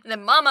third, and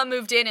then Mama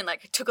moved in and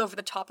like took over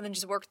the top, and then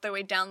just worked their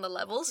way down the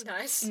levels.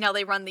 Nice. And now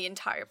they run the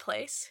entire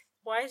place.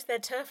 Why is there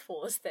turf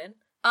wars then?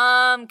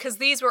 Because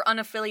these were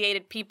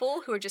unaffiliated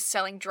people who were just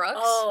selling drugs.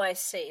 Oh, I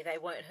see. They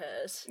weren't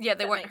hers. Yeah,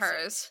 they weren't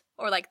hers. Sense.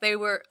 Or, like, they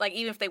were, like,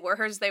 even if they were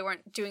hers, they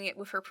weren't doing it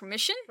with her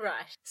permission.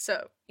 Right.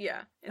 So,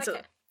 yeah. And so,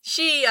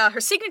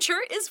 her signature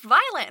is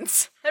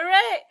violence.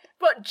 Hooray!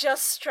 What,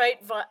 just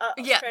straight up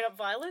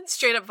violence?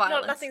 Straight up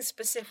violence. Nothing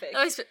specific.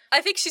 No,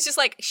 I think she's just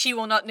like, she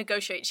will not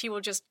negotiate. She will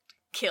just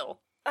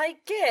kill. I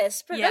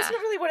guess, but that's not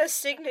really what a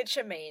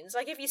signature means.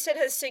 Like, if you said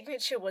her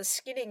signature was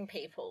skinning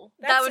people,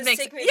 that's that would make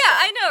signature. Yeah,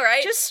 I know,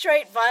 right? Just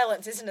straight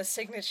violence isn't a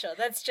signature.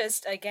 That's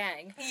just a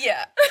gang.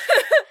 Yeah.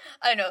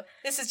 I don't know.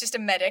 This is just a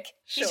medic.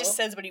 He just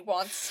says what he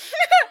wants.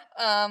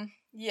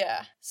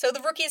 Yeah. So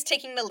the rookie is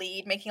taking the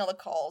lead, making all the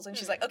calls, and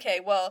she's like, okay,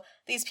 well,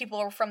 these people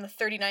are from the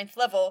 39th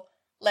level.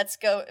 Let's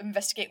go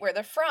investigate where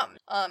they're from.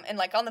 And,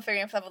 like, on the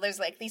 39th level, there's,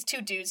 like, these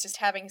two dudes just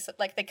having,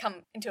 like, they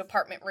come into an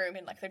apartment room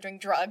and, like, they're doing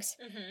drugs.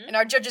 Mm-hmm. And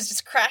our judges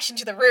just crash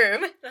into the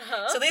room.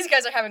 Uh-huh. So these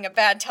guys are having a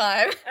bad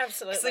time.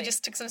 Absolutely. So they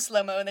just took some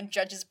slow-mo, and then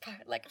judges,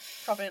 like,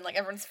 probably, like,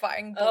 everyone's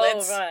firing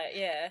bullets. Oh, right,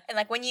 yeah. And,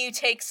 like, when you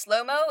take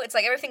slow-mo, it's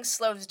like everything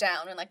slows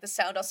down, and, like, the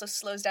sound also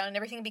slows down, and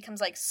everything becomes,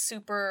 like,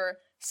 super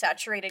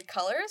saturated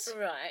colors.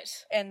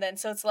 Right. And then,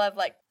 so it's a lot of,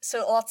 like,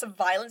 so lots of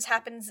violence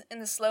happens in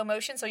the slow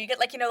motion. So you get,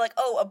 like, you know, like,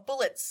 oh, a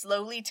bullet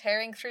slowly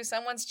tearing through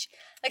someone's,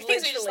 like,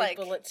 things are just, like...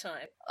 bullet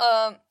time.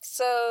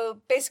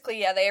 So,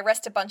 basically, yeah, they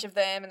arrest a bunch of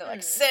them, and they're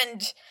like,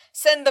 send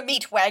the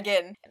meat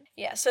wagon.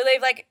 Yeah, so they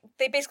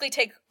basically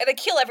they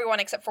kill everyone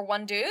except for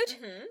one dude,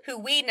 who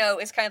we know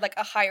is kind of, like,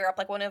 a higher up,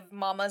 like, one of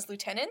Mama's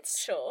lieutenants.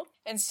 Sure.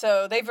 And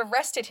so they've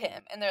arrested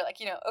him, and they're like,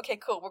 you know, okay,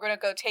 cool, we're gonna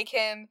go take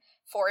him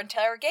for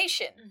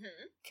interrogation,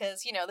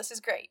 because, you know, this is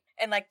great.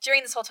 And, like,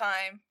 during this whole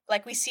time,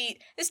 like, we see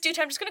this dude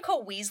I'm just gonna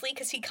call Weasley,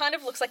 because he kind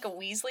of looks like a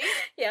Weasley.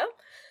 Yeah.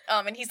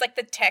 And he's, like,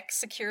 the tech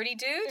security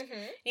dude. And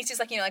he's just,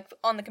 like, you know, like,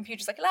 on the computer,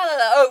 just like, la la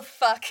la, oh,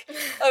 fuck,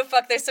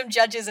 there's some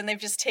judges, and they've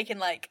just taken,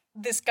 like,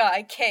 this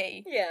guy,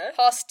 Kay,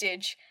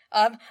 hostage.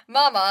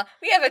 Mama,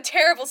 we have a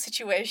terrible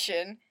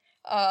situation.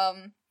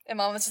 And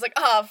Mama's just like,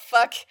 oh,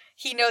 fuck,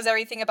 he knows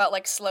everything about,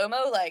 like,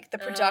 slow-mo, like, the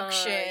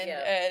production,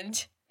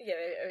 and... Yeah.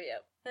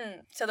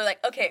 So they're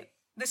like, okay,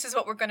 this is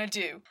what we're gonna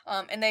do.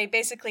 And they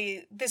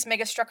basically, this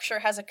mega structure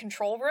has a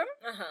control room,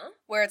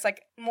 where it's,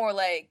 like, more,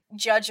 like,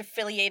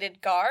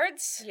 judge-affiliated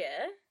guards.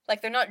 Yeah.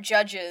 Like, they're not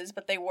judges,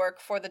 but they work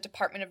for the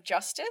Department of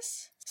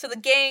Justice. So the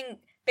gang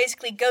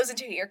basically goes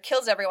into here,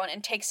 kills everyone,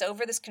 and takes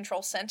over this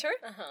control center.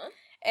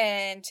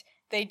 And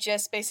they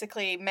just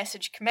basically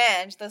message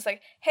command that's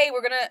like, hey,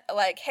 we're gonna,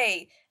 like,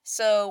 hey,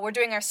 so we're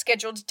doing our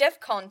scheduled DEF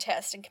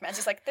contest, and Command's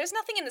just like, there's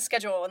nothing in the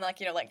schedule, and, like,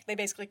 you know, like, they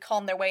basically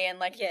calm their way in,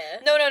 like,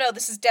 no,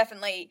 this is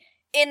definitely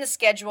in the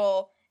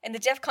schedule, and the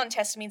DEF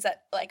contest means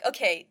that, like,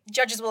 okay,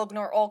 judges will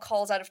ignore all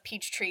calls out of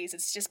peach trees.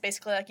 It's just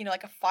basically, like, you know,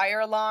 like a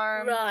fire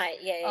alarm. Right,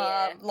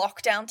 yeah.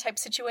 Lockdown type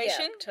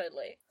situation. Yeah,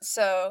 totally.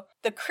 So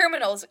the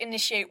criminals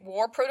initiate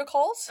war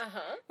protocols,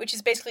 which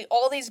is basically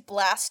all these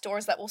blast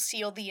doors that will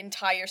seal the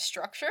entire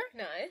structure.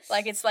 Nice.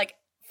 Like, it's, like,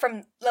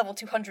 from level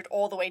 200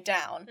 all the way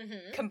down,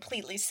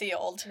 completely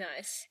sealed.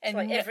 Nice. And so,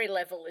 like, every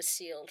level is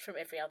sealed from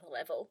every other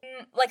level.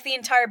 Like, the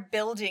entire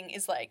building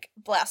is, like,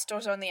 blast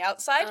doors on the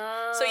outside,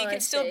 so you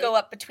can still go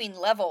up between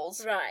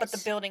levels, but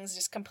the building's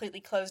just completely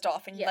closed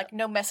off, and, like,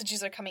 no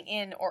messages are coming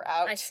in or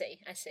out. I see.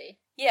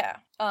 Yeah.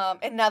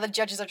 And now the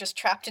judges are just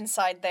trapped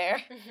inside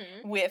there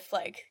with,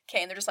 like,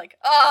 Kay, and they're just like,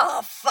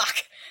 oh, fuck,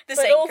 this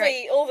ain't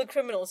great. All the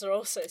criminals are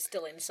also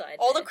still inside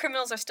All the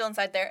criminals are still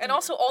inside there, and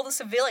also all the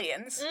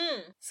civilians.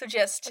 So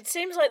just... It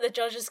seems like the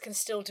judges can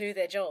still do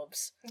their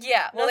jobs.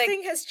 Yeah. Well,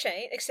 nothing has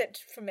changed,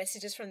 except for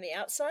messages from the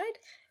outside.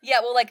 Yeah,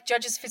 well, like,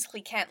 judges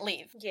physically can't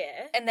leave.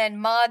 Yeah. And then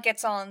Ma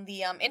gets on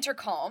the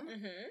intercom,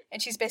 Mm-hmm.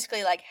 and she's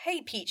basically like,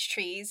 hey, peach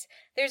trees,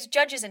 there's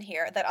judges in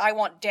here that I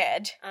want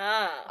dead.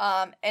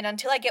 And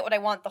until I get what I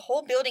want, the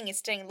whole building is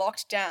staying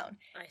locked down.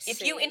 I see.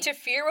 If you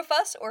interfere with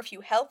us, or if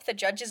you help the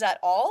judges at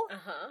all,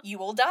 you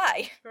will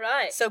die.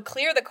 Right. So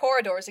clear the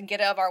corridors and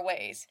get out of our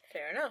ways.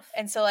 Fair enough.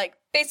 And so, like,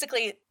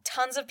 basically,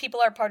 tons of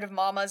people are part of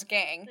Mama's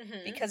gang,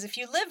 because if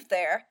you live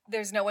there,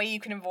 there's no way you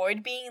can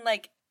avoid being,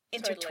 like,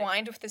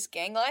 intertwined with this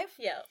gang life.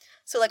 Yeah.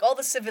 So, like, all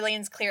the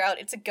civilians clear out.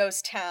 It's a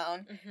ghost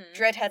town.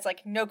 Dredd has,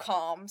 like, no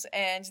comms,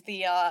 and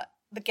the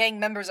gang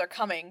members are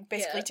coming,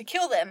 basically, to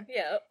kill them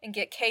and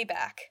get Kay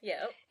back.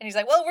 Yeah. And he's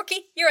like, well,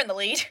 Rookie, you're in the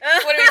lead.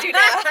 What do we do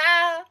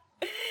now?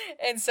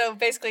 And so,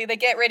 basically, they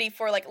get ready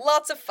for, like,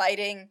 lots of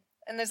fighting.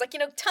 And there's, like, you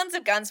know, tons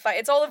of guns fight.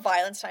 It's all a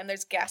violence time.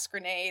 There's gas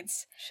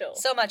grenades. Sure.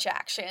 So much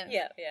action.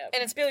 Yeah, yeah.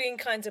 And it's billion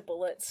kinds of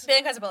bullets.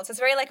 Billion kinds of bullets. It's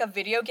very like a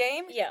video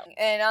game. Yeah.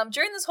 And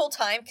during this whole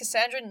time,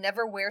 Cassandra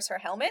never wears her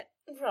helmet.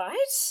 Right.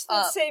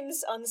 That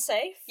seems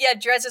unsafe. Yeah,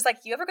 Dredd's just like,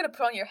 you ever gonna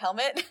put on your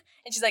helmet?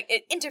 And she's like,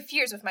 it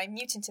interferes with my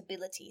mutant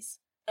abilities.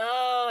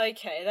 Oh,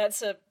 okay.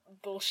 That's a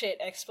bullshit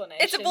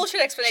explanation. It's a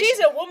bullshit explanation. She's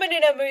a woman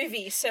in a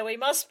movie, so we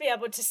must be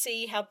able to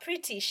see how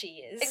pretty she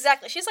is.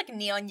 Exactly. She has, like,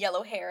 neon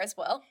yellow hair as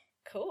well.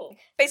 Cool.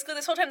 Basically,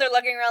 this whole time they're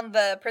lugging around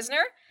the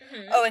prisoner.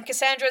 Oh, and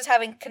Cassandra's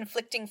having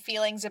conflicting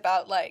feelings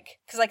about, like...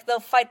 Because, like, they'll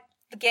fight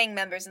the gang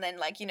members and then,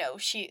 like, you know,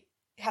 she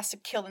has to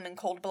kill them in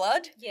cold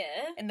blood.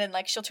 Yeah. And then,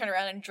 like, she'll turn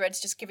around and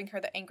Dredd's just giving her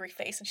the angry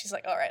face and she's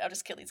like, alright, I'll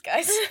just kill these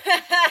guys.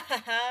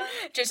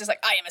 Dredd's just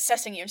like, I am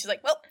assessing you. And she's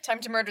like, well, time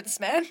to murder this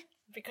man.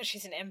 Because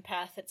she's an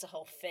empath, it's a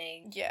whole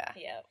thing. Yeah.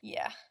 Yeah.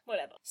 Yeah.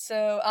 Whatever.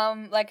 So,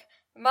 like,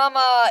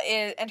 Mama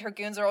and her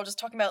goons are all just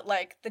talking about,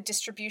 like, the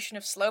distribution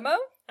of slow-mo.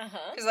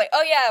 Because, like,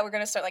 oh yeah, we're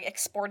gonna start, like,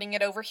 exporting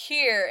it over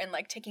here and,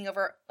 like, taking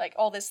over, like,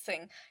 all this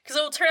thing. Because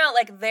it'll turn out,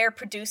 like, they're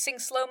producing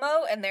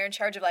slow-mo and they're in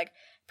charge of, like,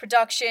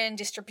 production,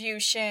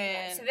 distribution.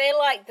 Yeah, so they're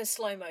like the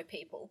slow-mo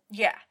people.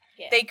 Yeah.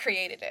 They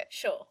created it.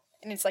 Sure.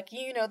 And it's like,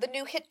 you know, the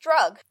new hit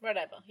drug.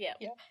 Whatever, yeah.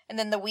 And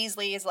then the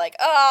Weasley is like,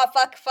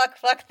 fuck,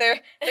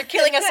 they're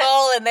killing us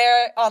all and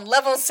they're on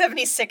level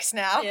 76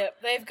 now. Yep,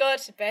 they've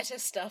got better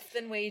stuff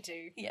than we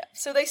do. Yeah,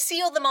 so they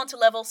seal them onto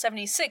level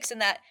 76,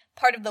 and that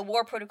part of the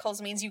war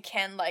protocols means you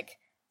can, like,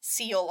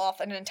 seal off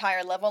an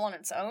entire level on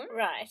its own.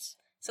 Right.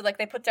 So, like,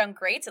 they put down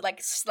grates, it,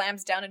 like,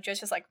 slams down, and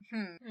Dredd's just like,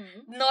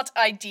 not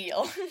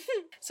ideal.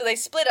 So they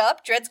split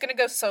up, Dredd's gonna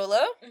go solo,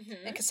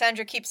 and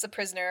Cassandra keeps the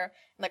prisoner,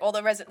 and, like, all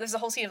the there's a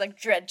whole scene of, like,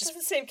 Dredd just...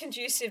 Doesn't seem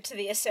conducive to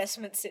the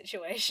assessment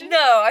situation.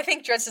 No, I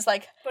think Dredd's just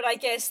like... But I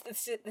guess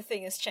the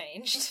thing has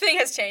changed. The thing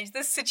has changed.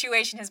 This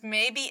situation has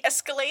maybe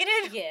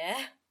escalated.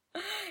 Yeah.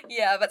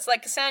 Yeah, but it's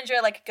like Cassandra,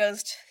 like,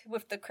 goes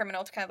with the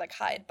criminal to kind of, like,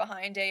 hide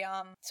behind a,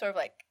 sort of,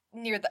 like,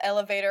 near the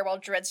elevator while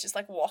Dredd's just,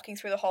 like, walking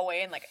through the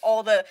hallway and, like,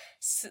 all the,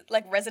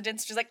 like,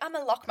 residents just like, I'm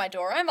gonna lock my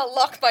door.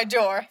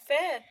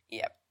 Fair.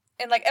 Yep.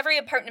 And, like, every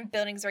apartment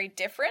building is very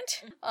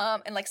different.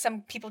 And, like,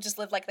 some people just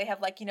live, like, they have,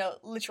 like, you know,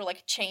 literal,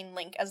 like, chain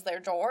link as their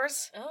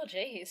doors. Oh,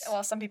 jeez.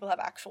 While some people have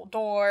actual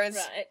doors.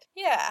 Right.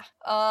 Yeah.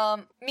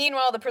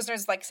 Meanwhile, the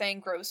prisoner's, like, saying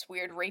gross,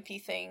 weird,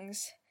 rapey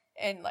things.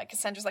 And, like,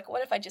 Cassandra's like,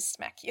 what if I just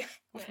smack you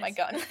with my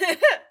gun?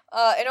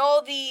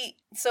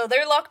 So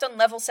they're locked on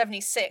level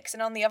 76,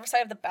 and on the other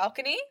side of the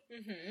balcony,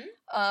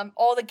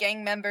 all the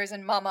gang members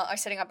and Mama are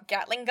setting up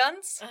Gatling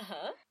guns.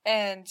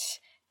 And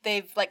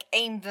they've, like,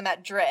 aimed them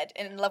at Dredd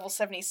in level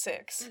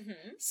 76.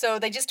 So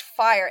they just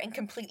fire and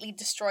completely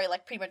destroy,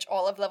 like, pretty much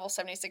all of level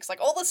 76. Like,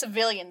 all the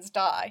civilians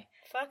die.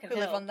 Fucking who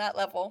hell. live on that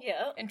level.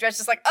 Yeah. And Dredd's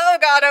just like, oh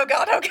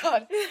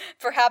god.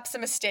 Perhaps a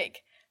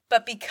mistake.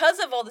 But because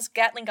of all this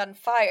Gatling gun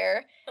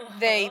fire,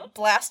 they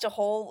blast a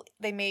hole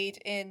they made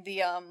in the,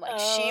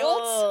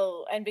 shields.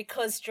 Oh, and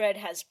because Dredd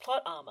has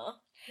plot armor,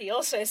 he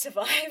also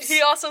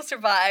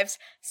survives.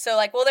 So,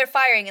 like, while they're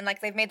firing and,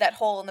 like, they've made that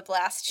hole in the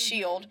blast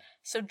shield,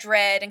 so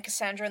Dredd and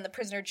Cassandra and the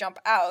prisoner jump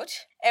out.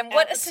 And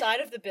At the side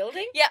of the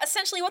building? Yeah,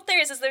 essentially what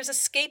there is there's a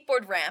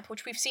skateboard ramp,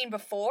 which we've seen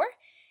before,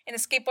 and the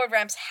skateboard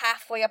ramp's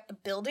halfway up the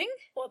building.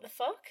 What the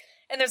fuck?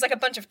 And there's, like, a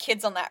bunch of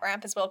kids on that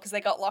ramp as well, because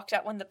they got locked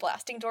out when the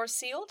blasting doors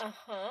sealed.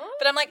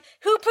 But I'm like,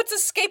 who puts a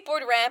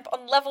skateboard ramp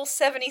on level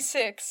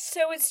 76?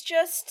 So it's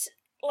just,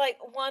 like,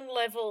 one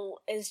level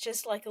is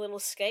just, like, a little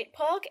skate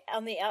park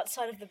on the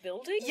outside of the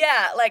building?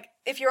 Yeah, like,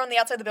 if you're on the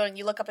outside of the building,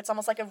 you look up, it's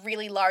almost like a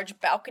really large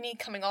balcony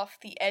coming off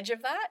the edge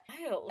of that.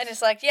 Wild. And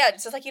it's like, yeah,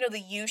 it's just like, you know, the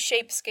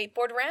U-shaped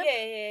skateboard ramp?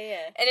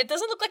 Yeah. And it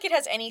doesn't look like it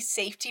has any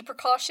safety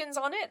precautions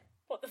on it.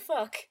 What the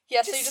fuck?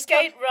 Yeah, so you just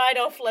skate right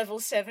off level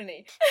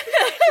 70.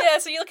 Yeah,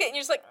 so you look at it and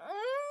you're just like,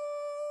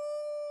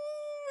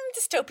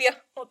 dystopia.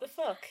 What the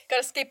fuck? Got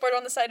a skateboard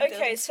on the side of the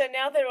building. Okay, so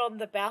now they're on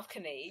the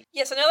balcony.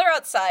 Yeah, so now they're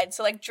outside,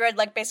 so, like, Dredd,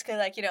 like, basically,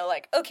 like, you know,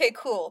 like, okay,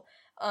 cool.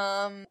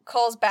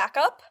 Calls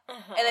backup,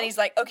 and then he's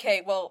like,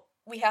 okay, well,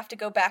 we have to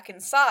go back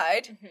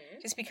inside,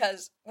 just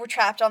because we're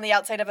trapped on the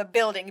outside of a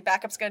building,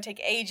 backup's gonna take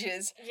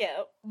ages.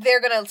 Yeah. They're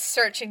gonna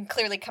search and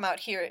clearly come out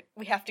here.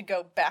 We have to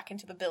go back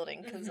into the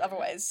building, because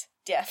otherwise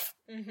death.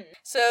 Mm-hmm.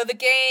 So the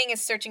gang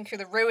is searching through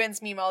the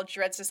ruins. Meanwhile,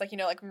 Dred's just like,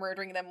 like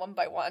murdering them one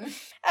by one.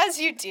 As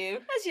you do.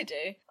 As you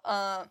do.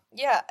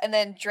 Yeah, and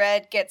then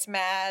Dred gets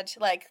mad.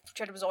 Like,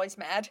 Dred was always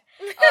mad.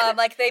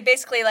 Like, they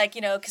basically, like,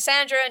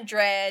 Cassandra and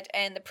Dred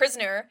and the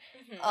prisoner,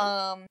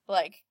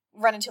 like,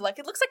 run into, like,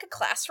 it looks like a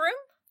classroom.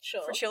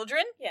 Sure. For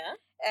children. Yeah.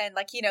 And,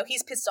 like,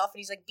 he's pissed off and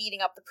he's, like,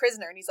 beating up the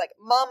prisoner. And he's like,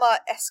 Mama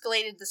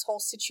escalated this whole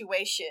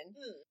situation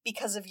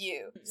because of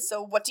you. Mm-hmm.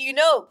 So what do you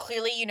know?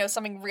 Clearly you know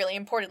something really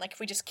important. Like,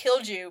 if we just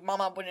killed you,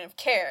 Mama wouldn't have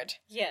cared.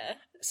 Yeah.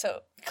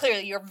 So,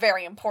 clearly you're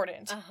very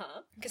important.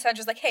 Uh-huh.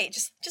 Cassandra's like, hey,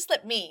 just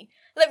let me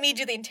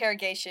do the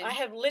interrogation. I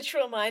have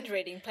literal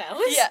mind-reading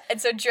powers. Yeah, and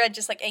so Dred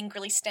just, like,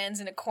 angrily stands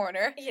in a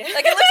corner. Yeah.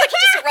 Like, it looks like he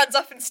just runs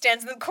off and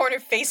stands in the corner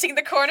facing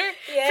the corner.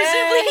 Yes.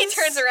 Presumably he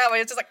turns around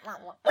and it's just like,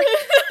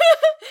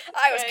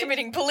 I was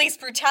committing police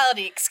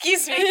brutality,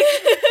 excuse me.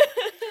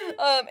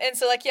 And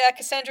so, like, yeah,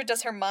 Cassandra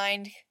does her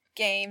mind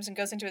games and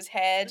goes into his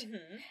head.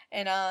 Mm-hmm.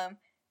 And, I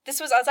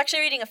was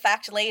actually reading a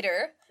fact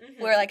later,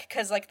 where, like,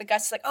 because, like, the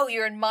guy's like, oh,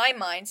 you're in my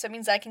mind, so it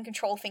means I can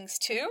control things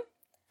too.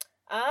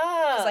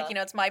 Ah. Because, like,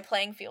 it's my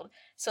playing field.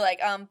 So,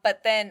 like,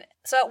 but then,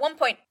 so at one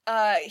point,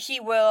 he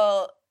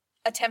will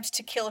attempt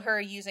to kill her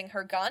using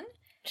her gun.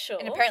 Sure.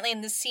 And apparently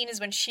in this scene is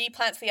when she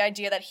plants the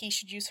idea that he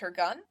should use her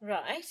gun.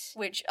 Right.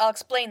 Which I'll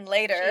explain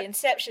later. She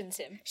inceptions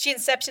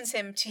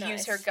him. To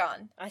use her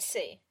gun. I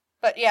see.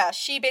 But yeah,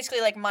 she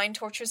basically, like, mind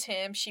tortures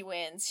him. She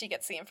wins. She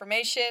gets the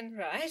information.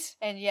 Right.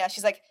 And yeah,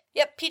 she's like,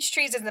 yep,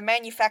 Peachtree's is the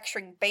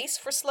manufacturing base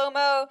for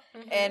slow-mo,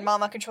 and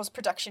Mama controls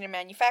production and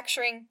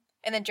manufacturing.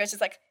 And then Dred's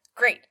is like,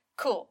 great,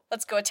 cool,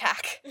 let's go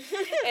attack.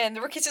 And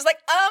the rookie's just like,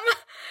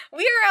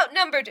 we are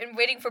outnumbered and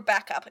waiting for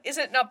backup.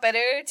 Isn't it not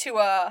better to,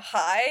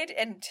 hide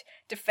and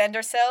defend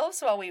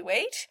ourselves while we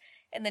wait?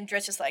 And then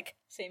Dred's just like...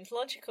 Seems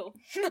logical.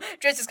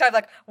 Dred's just kind of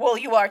like, well,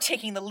 you are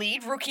taking the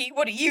lead, rookie.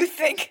 What do you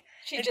think?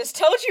 She just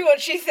told you what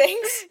she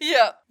thinks.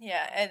 Yeah.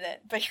 Yeah, and then...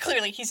 But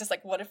clearly he's just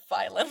like, what if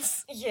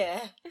violence? Yeah.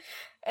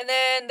 And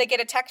then they get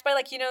attacked by,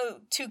 like,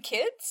 two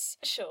kids.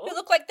 Sure. They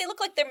look like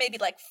they're maybe,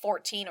 like,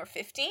 14 or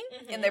 15,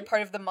 and they're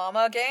part of the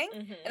Mama gang.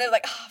 Mm-hmm. And they're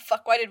like, oh,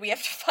 fuck, why did we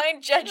have to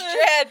find Judge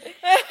Dredd?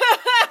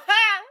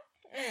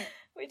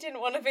 We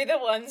didn't want to be the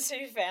ones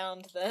who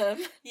found them.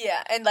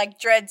 Yeah, and, like,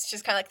 Dred's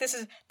just kind of like, this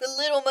is the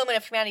little moment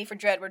of humanity for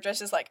Dred, where Dred's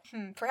just like,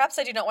 perhaps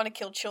I do not want to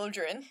kill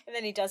children. And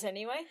then he does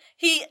anyway?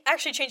 He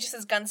actually changes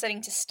his gun setting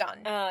to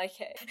stun. Oh,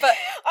 okay. But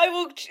I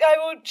will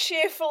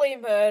cheerfully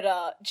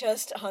murder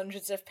just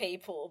hundreds of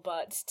people,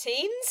 but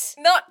teens?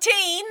 Not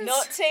teens!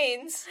 Not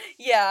teens.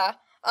 Yeah.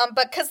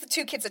 But because the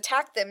two kids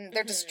attack them,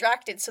 they're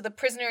distracted, so the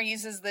prisoner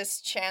uses this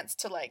chance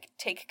to, like,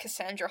 take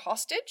Cassandra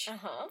hostage.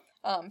 Uh-huh.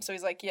 So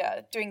he's like,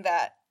 yeah, doing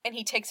that. And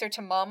he takes her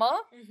to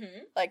Mama,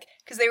 like,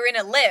 because they were in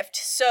a lift,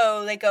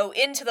 so they go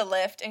into the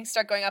lift and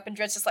start going up, and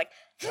Dred's just like,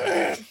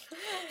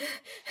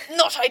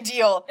 not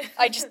ideal.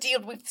 I just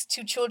dealt with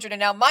 2 children,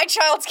 and now my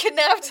child's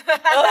kidnapped.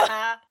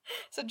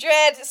 So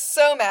Dred is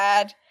so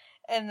mad,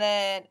 and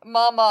then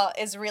Mama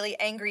is really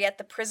angry at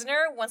the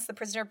prisoner once the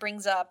prisoner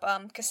brings up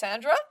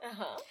Cassandra,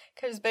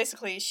 because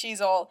basically she's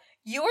all,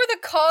 you're the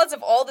cause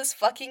of all this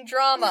fucking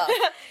drama.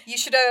 You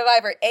should have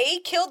either A,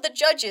 killed the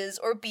judges,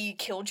 or B,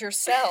 killed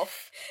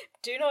yourself.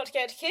 Do not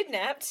get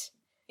kidnapped.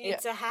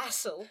 It's a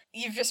hassle.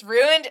 You've just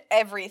ruined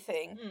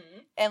everything.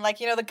 And, like,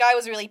 the guy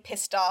was really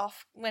pissed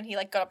off when he,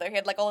 like, got up there. He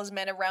had, like, all his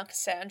men around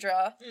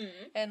Cassandra.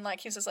 And, like,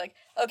 he was just like,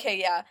 okay,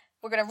 yeah,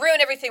 we're gonna ruin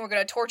everything. We're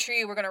gonna torture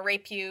you. We're gonna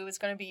rape you. It's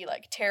gonna be,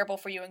 like, terrible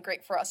for you and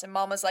great for us. And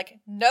Mama's like,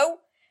 no,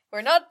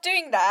 we're not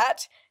doing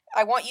that.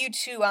 I want you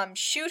to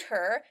shoot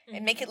her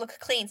and make it look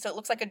clean so it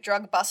looks like a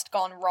drug bust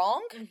gone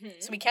wrong.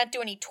 So we can't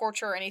do any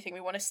torture or anything.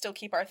 We want to still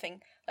keep our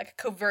thing, like,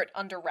 covert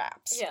under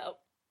wraps. Yeah.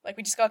 Like,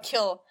 we just gotta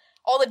kill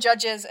all the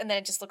judges, and then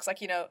it just looks like,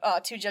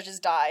 2 judges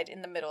died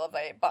in the middle of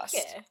a bust.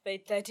 Yeah,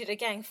 they did a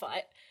gang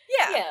fight.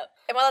 Yeah.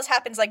 And while this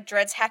happens, like,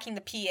 Dred's hacking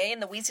the PA,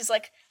 and the Weasley's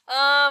like,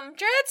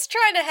 Dred's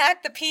trying to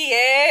hack the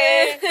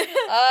PA.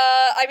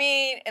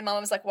 And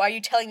Mom was like, why are you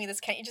telling me this?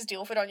 Can't you just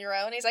deal with it on your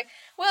own? And he's like,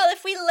 well,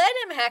 if we let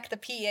him hack the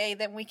PA,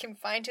 then we can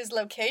find his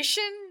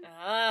location.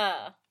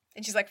 Ah.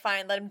 And she's like,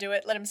 fine, let him do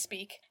it, let him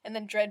speak. And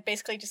then Dred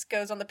basically just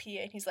goes on the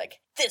PA and he's like,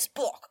 this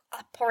book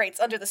operates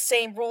under the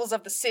same rules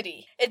of the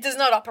city. It does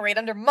not operate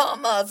under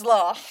Mama's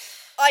law.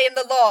 I am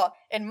the law,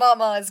 and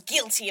Mama is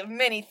guilty of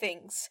many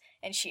things,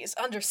 and she is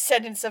under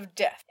sentence of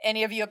death.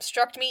 Any of you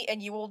obstruct me,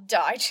 and you will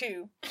die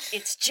too.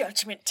 It's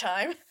judgment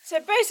time. So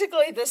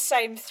basically the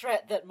same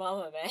threat that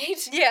Mama made.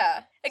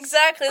 Yeah,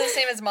 exactly the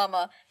same as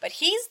Mama, but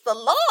he's the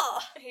law.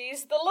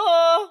 He's the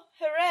law.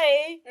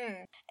 Hooray.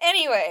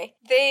 Anyway,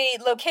 they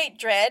locate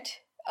Dred,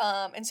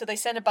 and so they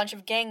send a bunch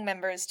of gang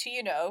members to,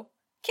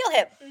 kill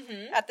him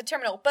at the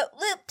terminal. But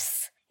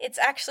whoops! It's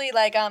actually,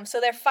 like,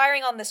 so they're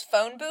firing on this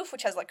phone booth,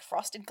 which has, like,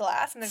 frosted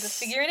glass, and there's a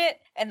figure in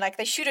it, and, like,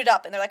 they shoot it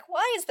up, and they're like,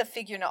 why is the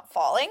figure not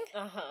falling?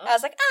 I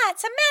was like,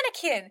 it's a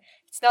mannequin!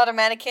 It's not a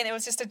mannequin, it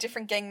was just a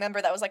different gang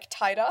member that was, like,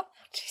 tied up.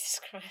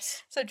 Jesus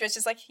Christ. So Dred's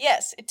just like,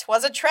 yes, it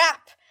was a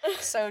trap!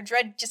 So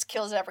Dred just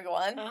kills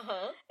everyone,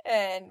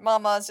 and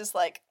Mama's just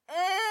like,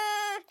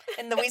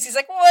 and the Weasley's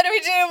like, what do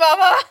we do,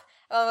 Mama?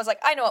 I was like,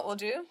 I know what we'll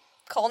do.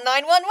 Call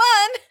 911.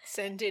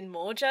 Send in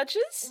more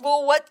judges?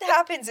 Well, what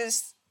happens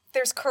is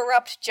there's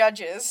corrupt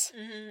judges.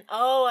 Mm-hmm.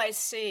 Oh, I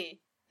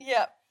see.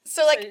 Yeah.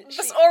 So, like,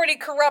 this already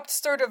corrupt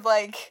sort of,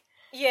 like...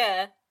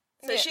 Yeah.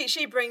 So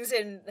she brings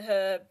in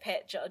her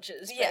pet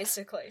judges,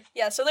 basically.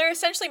 Yeah, so they're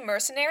essentially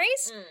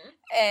mercenaries.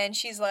 And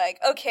she's like,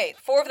 okay,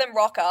 4 of them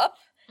rock up.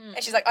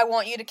 And she's like, I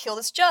want you to kill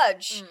this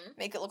judge.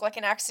 Make it look like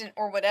an accident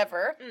or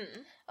whatever.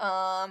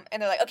 And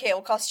they're like, okay,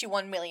 it'll cost you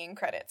 1 million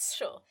credits.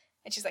 Sure.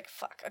 And she's like,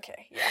 fuck,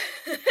 okay, yeah.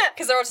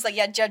 Because they're all just like,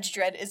 yeah, Judge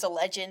Dredd is a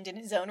legend in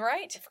his own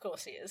right. Of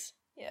course he is.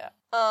 Yeah.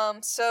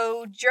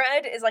 So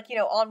Dredd is like,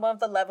 on one of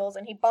the levels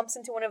and he bumps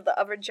into one of the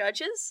other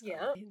judges.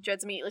 Yeah.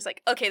 Dredd's immediately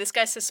like, okay, this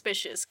guy's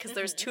suspicious because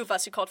there's 2 of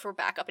us who called for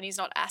backup and he's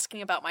not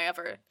asking about my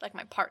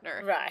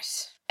partner.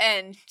 Right.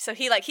 And so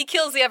he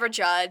kills the other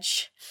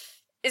judge.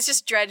 It's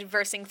just Dredd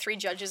versing 3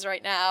 judges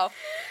right now.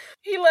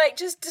 He,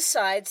 just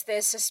decides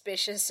they're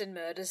suspicious and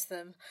murders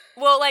them.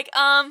 Well,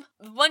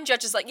 one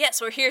judge is like,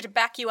 yes, we're here to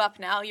back you up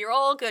now. You're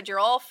all good.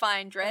 You're all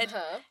fine, Dredd.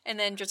 And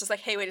then Dredd's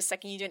like, hey, wait a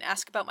second. You didn't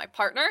ask about my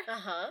partner?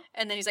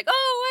 And then he's like,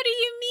 oh, what do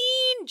you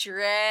mean,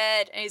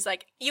 Dredd? And he's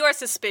like, you are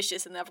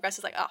suspicious. And the other guy's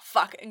just like, oh,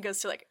 fuck. And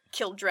goes to,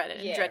 kill Dredd.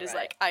 And Dredd is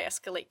like, I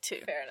escalate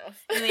too. Fair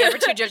enough. And the other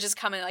 2 judges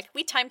come in like,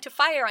 we time to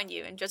fire on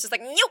you. And Dredd's just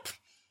like, nope.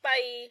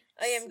 Bye.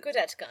 I am good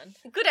at gun.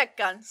 Good at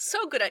gun.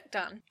 So good at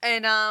gun.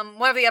 And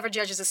one of the other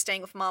judges is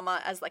staying with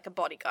Mama as a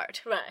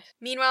bodyguard. Right.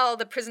 Meanwhile,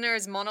 the prisoner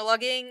is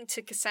monologuing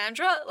to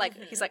Cassandra.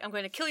 He's like, I'm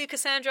going to kill you,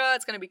 Cassandra.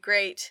 It's going to be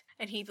great.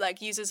 And he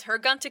uses her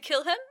gun to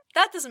kill him.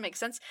 That doesn't make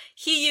sense.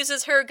 He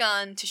uses her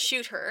gun to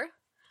shoot her.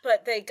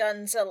 But their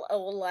guns are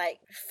all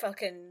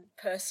fucking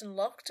person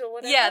locked or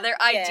whatever? Yeah, they're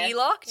ID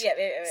locked.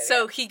 Yeah.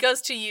 So he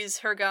goes to use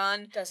her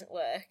gun. Doesn't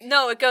work.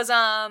 No, it goes,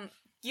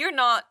 you're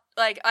not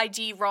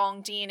ID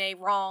wrong, DNA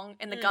wrong,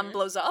 and the gun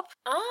blows up.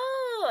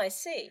 Oh, I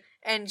see.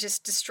 And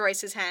just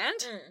destroys his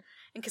hand.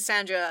 And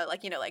Cassandra,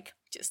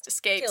 just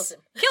escapes.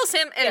 Kills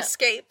him and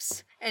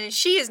escapes. And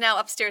she is now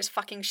upstairs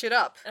fucking shit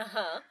up.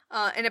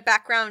 And a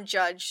background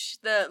judge,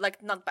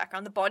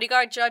 the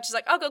bodyguard judge is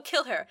like, I'll go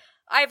kill her.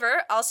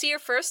 Either I'll see her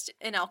first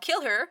and I'll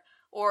kill her,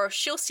 or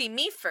she'll see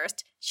me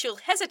first, she'll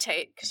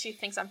hesitate because she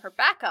thinks I'm her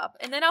backup,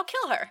 and then I'll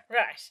kill her.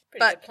 Right.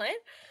 Pretty good plan.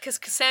 Because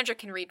Cassandra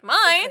can read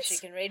minds. She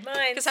can read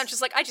minds. Cassandra's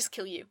like, I just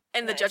kill you.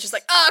 And the judge is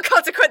like,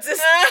 consequences.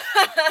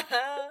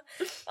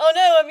 Oh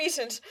no, a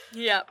mutant.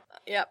 Yep.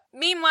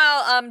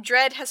 Meanwhile,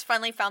 Dredd has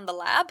finally found the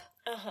lab.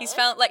 He's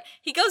found,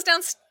 he goes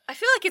down, I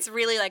feel like it's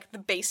really, the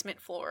basement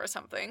floor or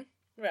something.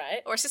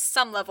 Right. Or it's just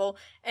some level.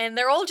 And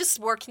they're all just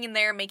working in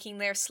there, making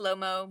their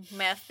slow-mo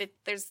meth.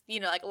 There's,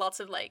 lots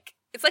of,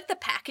 it's like the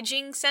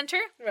packaging center.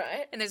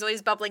 Right. And there's all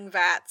these bubbling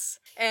vats.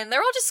 And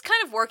they're all just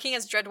kind of working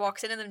as Dredd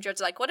walks in, and then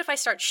Dredd's like, what if I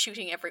start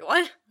shooting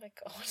everyone? Oh my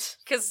god.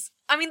 Because,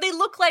 they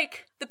look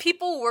like, the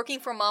people working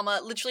for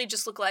Mama literally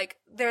just look like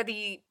they're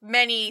the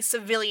many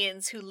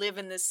civilians who live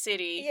in this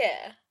city.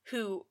 Yeah.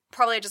 Who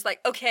probably are just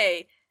like,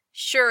 okay,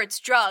 sure, it's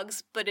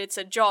drugs, but it's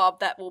a job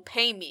that will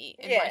pay me,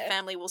 and my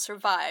family will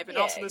survive. And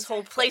also this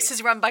whole place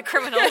is run by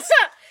criminals.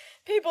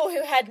 People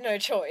who had no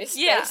choice,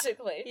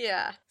 basically.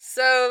 Yeah.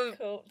 So...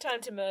 Cool.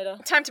 Time to murder.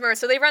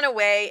 So they run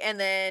away, and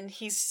then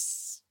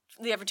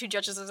the other 2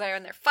 judges are there,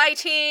 and they're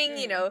fighting,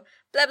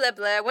 blah, blah,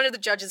 blah. One of the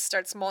judges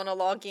starts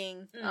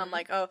monologuing,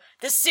 oh,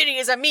 this city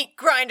is a meat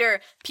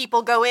grinder.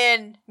 People go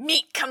in,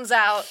 meat comes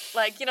out.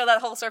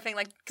 That whole sort of thing.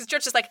 Because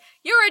Judge is like,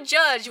 you're a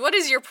judge, what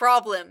is your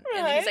problem? Right.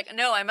 And then he's like,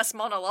 no, I must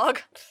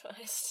monologue.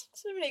 Christ.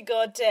 So many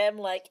goddamn,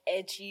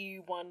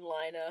 edgy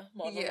one-liner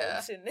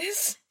monologues in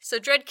this. So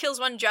Dredd kills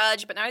one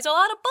judge, but now he's all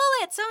out of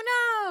bullets.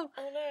 Oh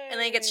no! Oh no. And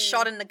then he gets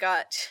shot in the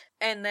gut.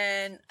 And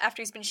then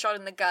after he's been shot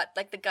in the gut,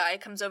 the guy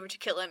comes over to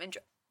kill him, and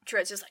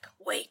Dredd's just like,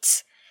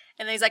 wait.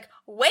 And then he's like,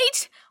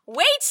 wait,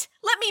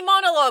 let me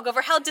monologue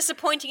over how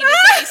disappointing it is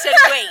that you said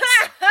wait.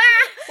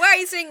 Why are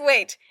you saying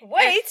wait?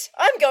 Wait?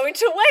 I'm going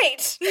to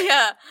wait.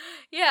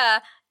 Yeah.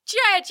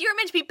 Dredd, you were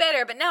meant to be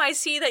better, but now I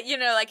see that, you're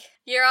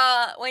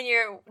when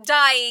you're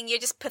dying, you're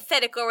just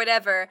pathetic or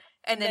whatever.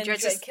 And then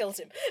Dredd kills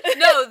him.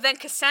 No, then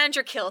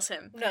Cassandra kills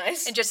him.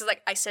 Nice. And Dredd is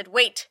like, I said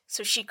wait,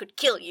 so she could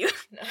kill you.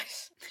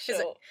 Nice. She's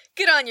Sure. like,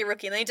 good on you,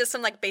 rookie. And then he does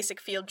some,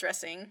 basic field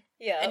dressing.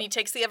 Yeah. And he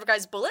takes the other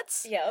guy's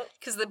bullets. Yep.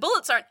 Because the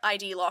bullets aren't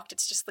ID locked,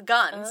 it's just the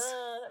guns.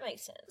 That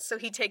makes sense. So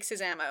he takes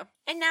his ammo.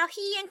 And now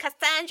he and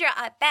Cassandra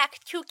are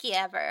back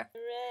together.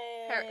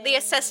 Hooray. The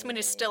assessment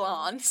is still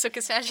on, so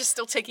Cassandra's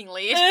still taking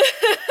lead.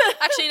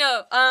 Actually,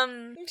 no,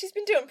 She's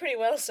been doing pretty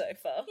well so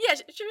far. Yeah.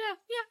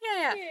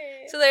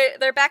 So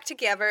they're back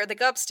together, they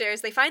go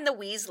upstairs, they find the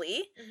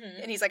Weasley,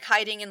 and he's,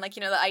 hiding in, the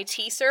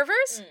IT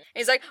servers. And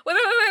he's like, wait,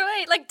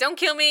 don't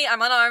kill me,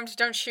 I'm unarmed,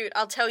 don't shoot,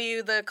 I'll tell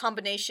you the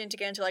combination to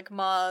get into,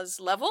 Ma's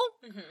level.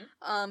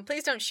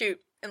 Please don't shoot.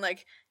 And,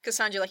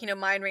 Cassandra,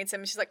 mind reads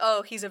him, and she's like,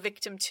 oh, he's a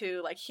victim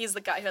too, he's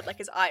the guy who had,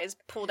 his eyes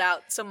pulled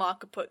out so Ma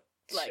could put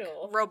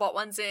robot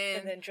ones in.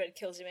 And then Dredd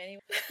kills him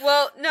anyway.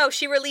 Well, no,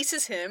 she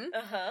releases him.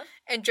 Uh-huh.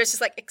 And Dredd's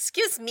just like,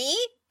 excuse me?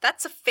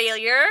 that's a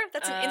failure.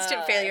 That's an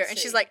instant failure. And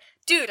she's like,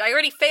 dude, I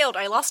already failed.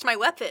 I lost my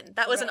weapon.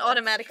 That was an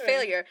automatic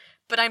failure.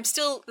 But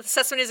the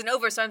assessment isn't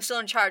over, so I'm still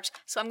in charge.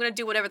 So I'm going to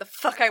do whatever the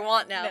fuck I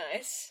want now.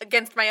 Nice.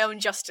 Against my own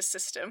justice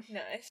system.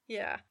 Nice.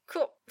 Yeah.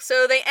 Cool.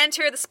 So they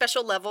enter the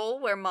special level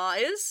where Ma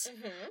is.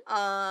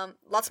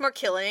 Lots more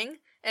killing.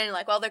 And,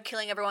 like, while they're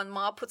killing everyone,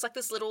 Ma puts, like,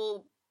 this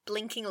little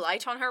blinking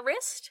light on her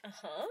wrist.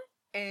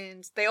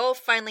 And they all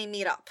finally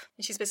meet up.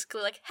 And she's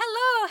basically like,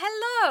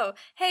 hello,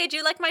 hey, do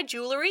you like my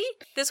jewelry?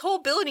 This whole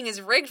building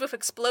is rigged with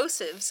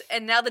explosives,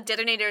 and now the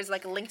detonator is,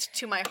 like, linked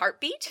to my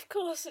heartbeat. Of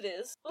course it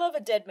is. Love a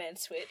dead man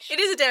switch. It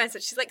is a dead man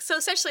switch. She's like, so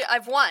essentially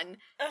I've won.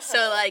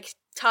 So, like,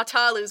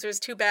 ta-ta, losers,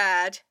 too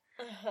bad.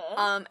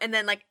 And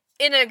then, like,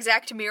 in an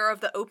exact mirror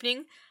of the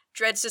opening,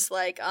 Dredd's just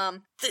like,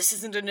 this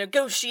isn't a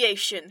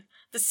negotiation.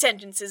 The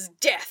sentence is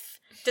death.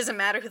 Doesn't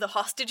matter who the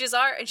hostages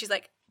are. And she's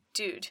like,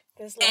 dude,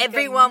 like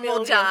everyone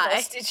will die.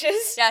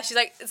 Hostages. Yeah, she's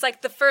like, it's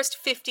like the first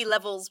 50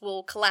 levels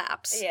will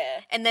collapse.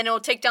 Yeah. And then it'll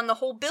take down the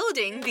whole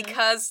building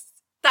because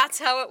that's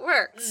how it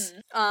works.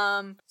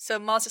 So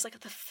Ma's just like,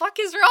 what the fuck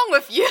is wrong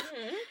with you?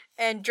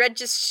 And Dredd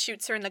just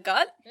shoots her in the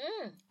gut.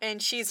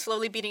 And she's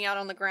slowly beating out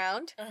on the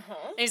ground. And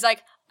he's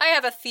like, I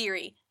have a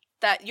theory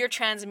that your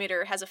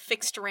transmitter has a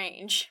fixed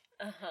range.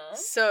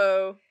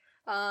 So...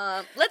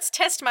 let's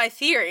test my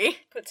theory.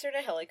 Puts her in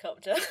a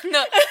helicopter.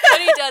 No,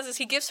 what he does is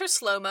he gives her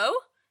slow-mo.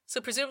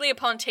 So presumably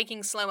upon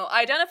taking slow-mo,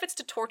 I don't know if it's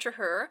to torture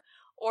her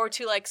or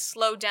to, like,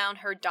 slow down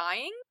her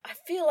dying. I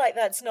feel like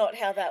that's not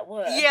how that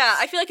works. Yeah,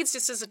 I feel like it's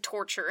just as a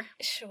torture.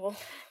 Sure.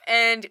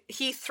 And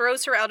he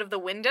throws her out of the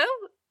window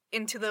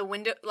into the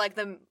window, like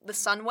the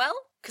sunwell,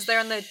 because they're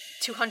on the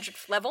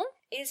 200th level.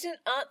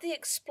 Aren't the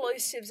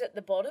explosives at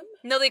the bottom?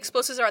 No, the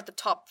explosives are at the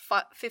top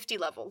 50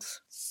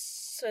 levels.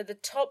 So the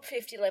top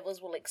 50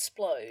 levels will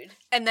explode.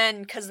 And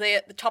then, because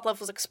the top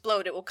levels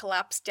explode, it will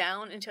collapse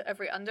down into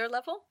every under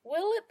level.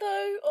 Will it,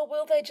 though? Or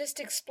will they just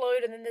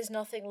explode and then there's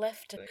nothing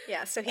left?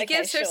 Yeah, so he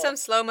gives her some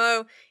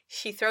slow-mo.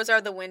 She throws her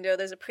out the window.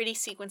 There's a pretty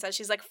sequence as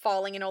she's, like,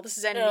 falling and all this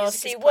Zen music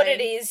is playing. What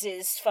it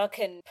is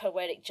fucking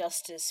poetic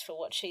justice for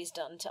what she's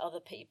done to other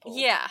people.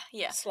 Yeah.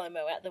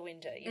 Slow-mo out the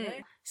window, you know?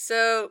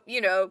 So,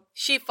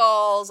 she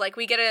falls. Like,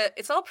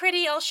 it's all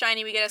pretty, all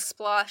shiny. We get a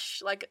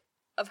splosh, like,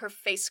 of her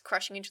face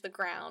crushing into the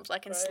ground,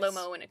 like in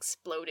slow-mo and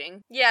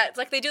exploding. Yeah, it's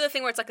like they do the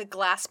thing where it's like a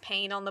glass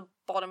pane on the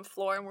bottom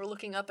floor and we're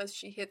looking up as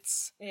she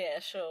hits. Yeah,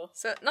 sure.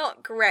 So,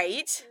 not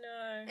great.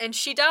 No. And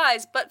she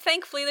dies, but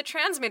thankfully the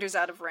transmitter's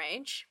out of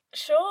range.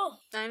 Sure.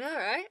 I know,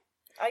 right?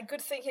 I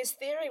could think his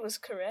theory was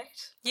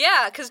correct.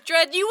 Yeah, because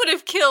Dredd, you would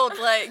have killed,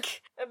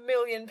 like... 1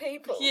 million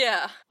people.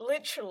 Yeah.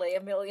 Literally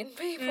 1 million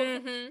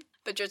people.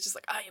 But Dredd's just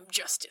like, I am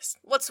justice.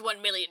 What's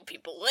 1 million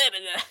people?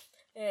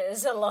 Yeah,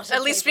 there's a lot of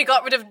At least we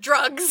got rid of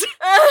drugs.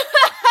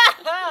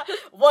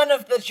 One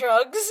of the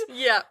drugs.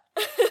 Yeah.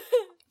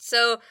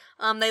 So,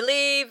 they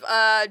leave.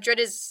 Dredd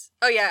is...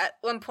 Oh, yeah, at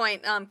one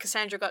point,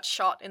 Cassandra got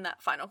shot in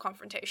that final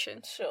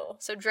confrontation. Sure.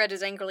 So Dredd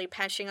is angrily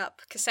patching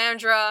up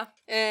Cassandra,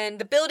 and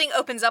the building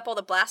opens up all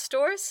the blast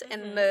doors,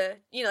 and the,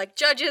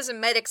 judges and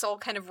medics all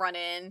kind of run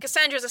in.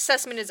 Cassandra's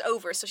assessment is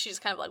over, so she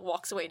just kind of, like,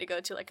 walks away to go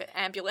to, like, an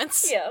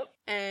ambulance. Yep.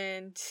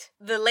 And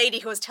the lady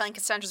who was telling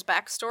Cassandra's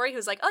backstory,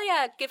 who's like, oh,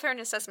 yeah, give her an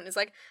assessment, is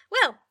like,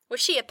 well,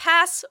 was she a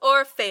pass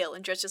or a fail?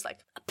 And Dredd's just like,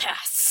 a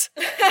pass.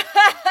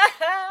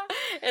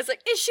 And it's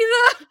like, is she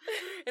though?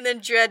 And then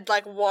Dredd,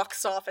 like,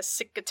 walks off as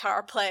sick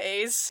guitar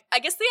plays. I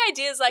guess the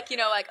idea is, like,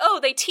 oh,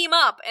 they team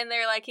up and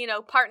they're, like,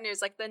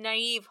 partners, like the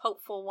naive,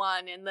 hopeful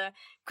one and the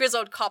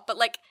grizzled cop. But,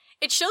 like,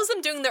 it shows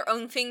them doing their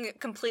own thing,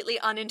 completely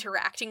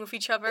uninteracting with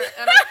each other. And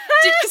I'm like,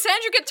 did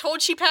Cassandra get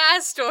told she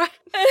passed? Or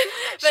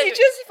she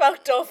just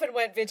fucked off and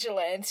went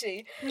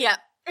vigilante. Yeah.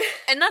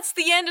 And that's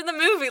the end of the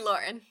movie,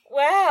 Lauren.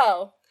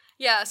 Wow.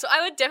 Yeah, so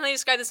I would definitely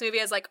describe this movie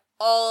as, like,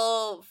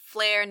 all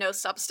flair, no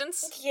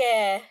substance.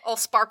 Yeah. All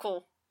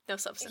sparkle, no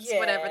substance,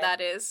 whatever that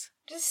is.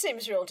 Just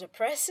seems real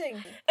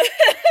depressing.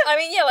 I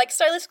mean, yeah, like,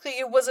 stylistically,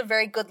 it was a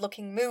very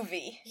good-looking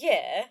movie.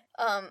 Yeah.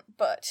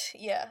 But,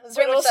 yeah.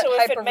 But also,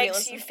 if it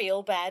makes you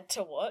feel bad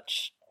to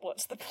watch,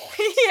 what's the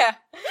point?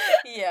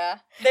 Yeah.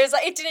 There's,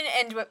 like, it didn't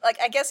end with,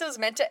 like, I guess it was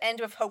meant to end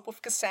with hope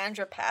with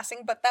Cassandra passing,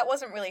 but that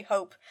wasn't really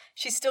hope.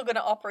 She's still gonna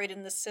operate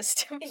in this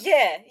system.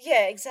 Yeah,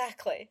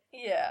 exactly.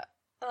 Yeah.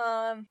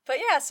 But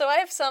yeah, so I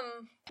have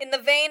some, in the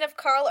vein of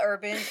Karl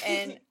Urban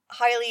and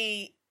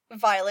highly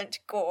violent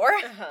gore,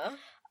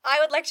 I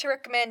would like to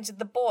recommend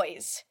The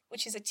Boys,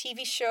 which is a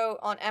TV show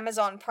on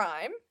Amazon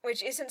Prime.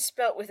 Which isn't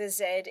spelt with a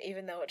Z,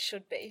 even though it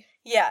should be.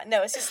 Yeah,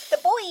 no, it's just The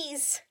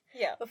Boys.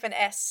 Yeah. With an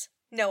S,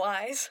 no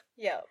I's.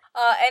 Yeah.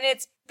 And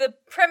the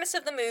premise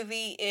of the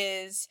movie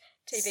is...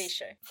 TV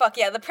show. Fuck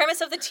yeah, the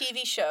premise of the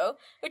TV show,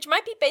 which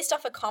might be based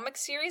off a comic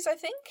series, I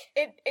think.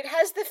 It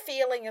has the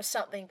feeling of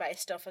something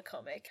based off a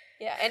comic.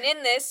 Yeah, and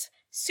in this,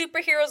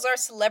 superheroes are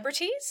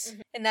celebrities,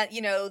 and that,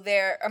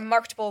 they're a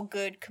marketable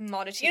good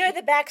commodity. You know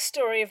the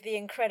backstory of The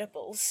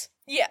Incredibles?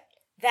 Yeah.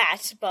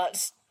 That,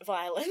 but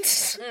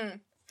violence.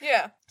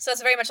 Yeah. So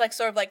it's very much like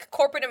sort of like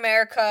corporate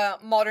America,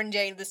 modern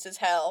day, this is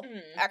hell,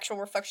 actual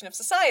reflection of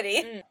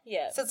society.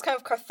 Yeah. So it's kind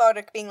of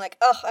cathartic being like,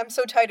 oh, I'm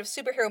so tired of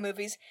superhero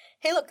movies.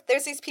 Hey, look,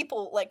 there's these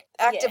people like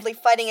actively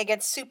fighting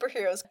against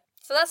superheroes.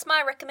 So that's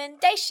my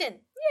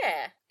recommendation.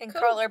 Yeah. And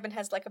Carl Urban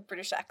has like a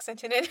British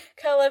accent in it.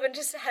 Carl Urban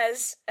just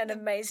has an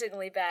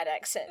amazingly bad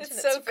accent.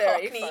 It's so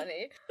very Cockney.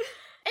 funny.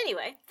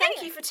 Anyway,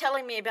 thank you for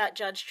telling me about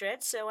Judge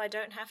Dredd so I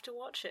don't have to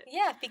watch it.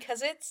 Yeah,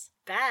 because it's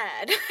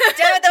bad.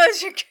 Damn it, that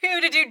was your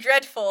cue to do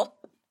Dreadful.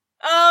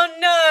 Oh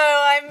no,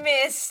 I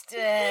missed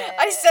it.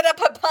 I set up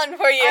a pun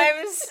for you.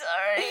 I'm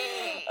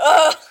sorry.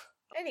 Ugh.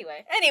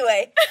 Anyway.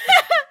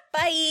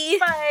 Bye.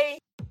 Bye.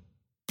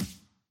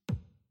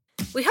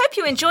 We hope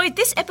you enjoyed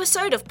this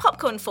episode of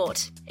Popcorn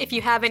Fort. If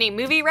you have any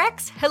movie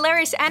recs,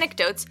 hilarious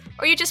anecdotes,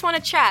 or you just want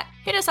to chat,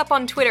 hit us up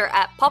on Twitter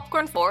at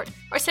popcornfort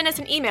or send us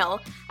an email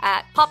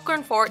at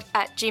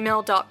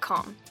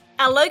popcornfort@gmail.com.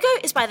 Our logo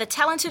is by the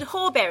talented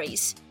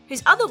Horberries,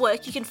 whose other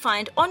work you can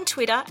find on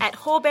Twitter at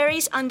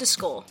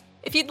Horberries_.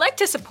 If you'd like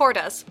to support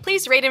us,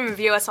 please rate and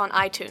review us on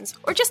iTunes,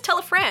 or just tell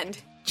a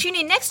friend. Tune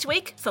in next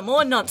week for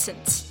more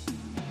nonsense.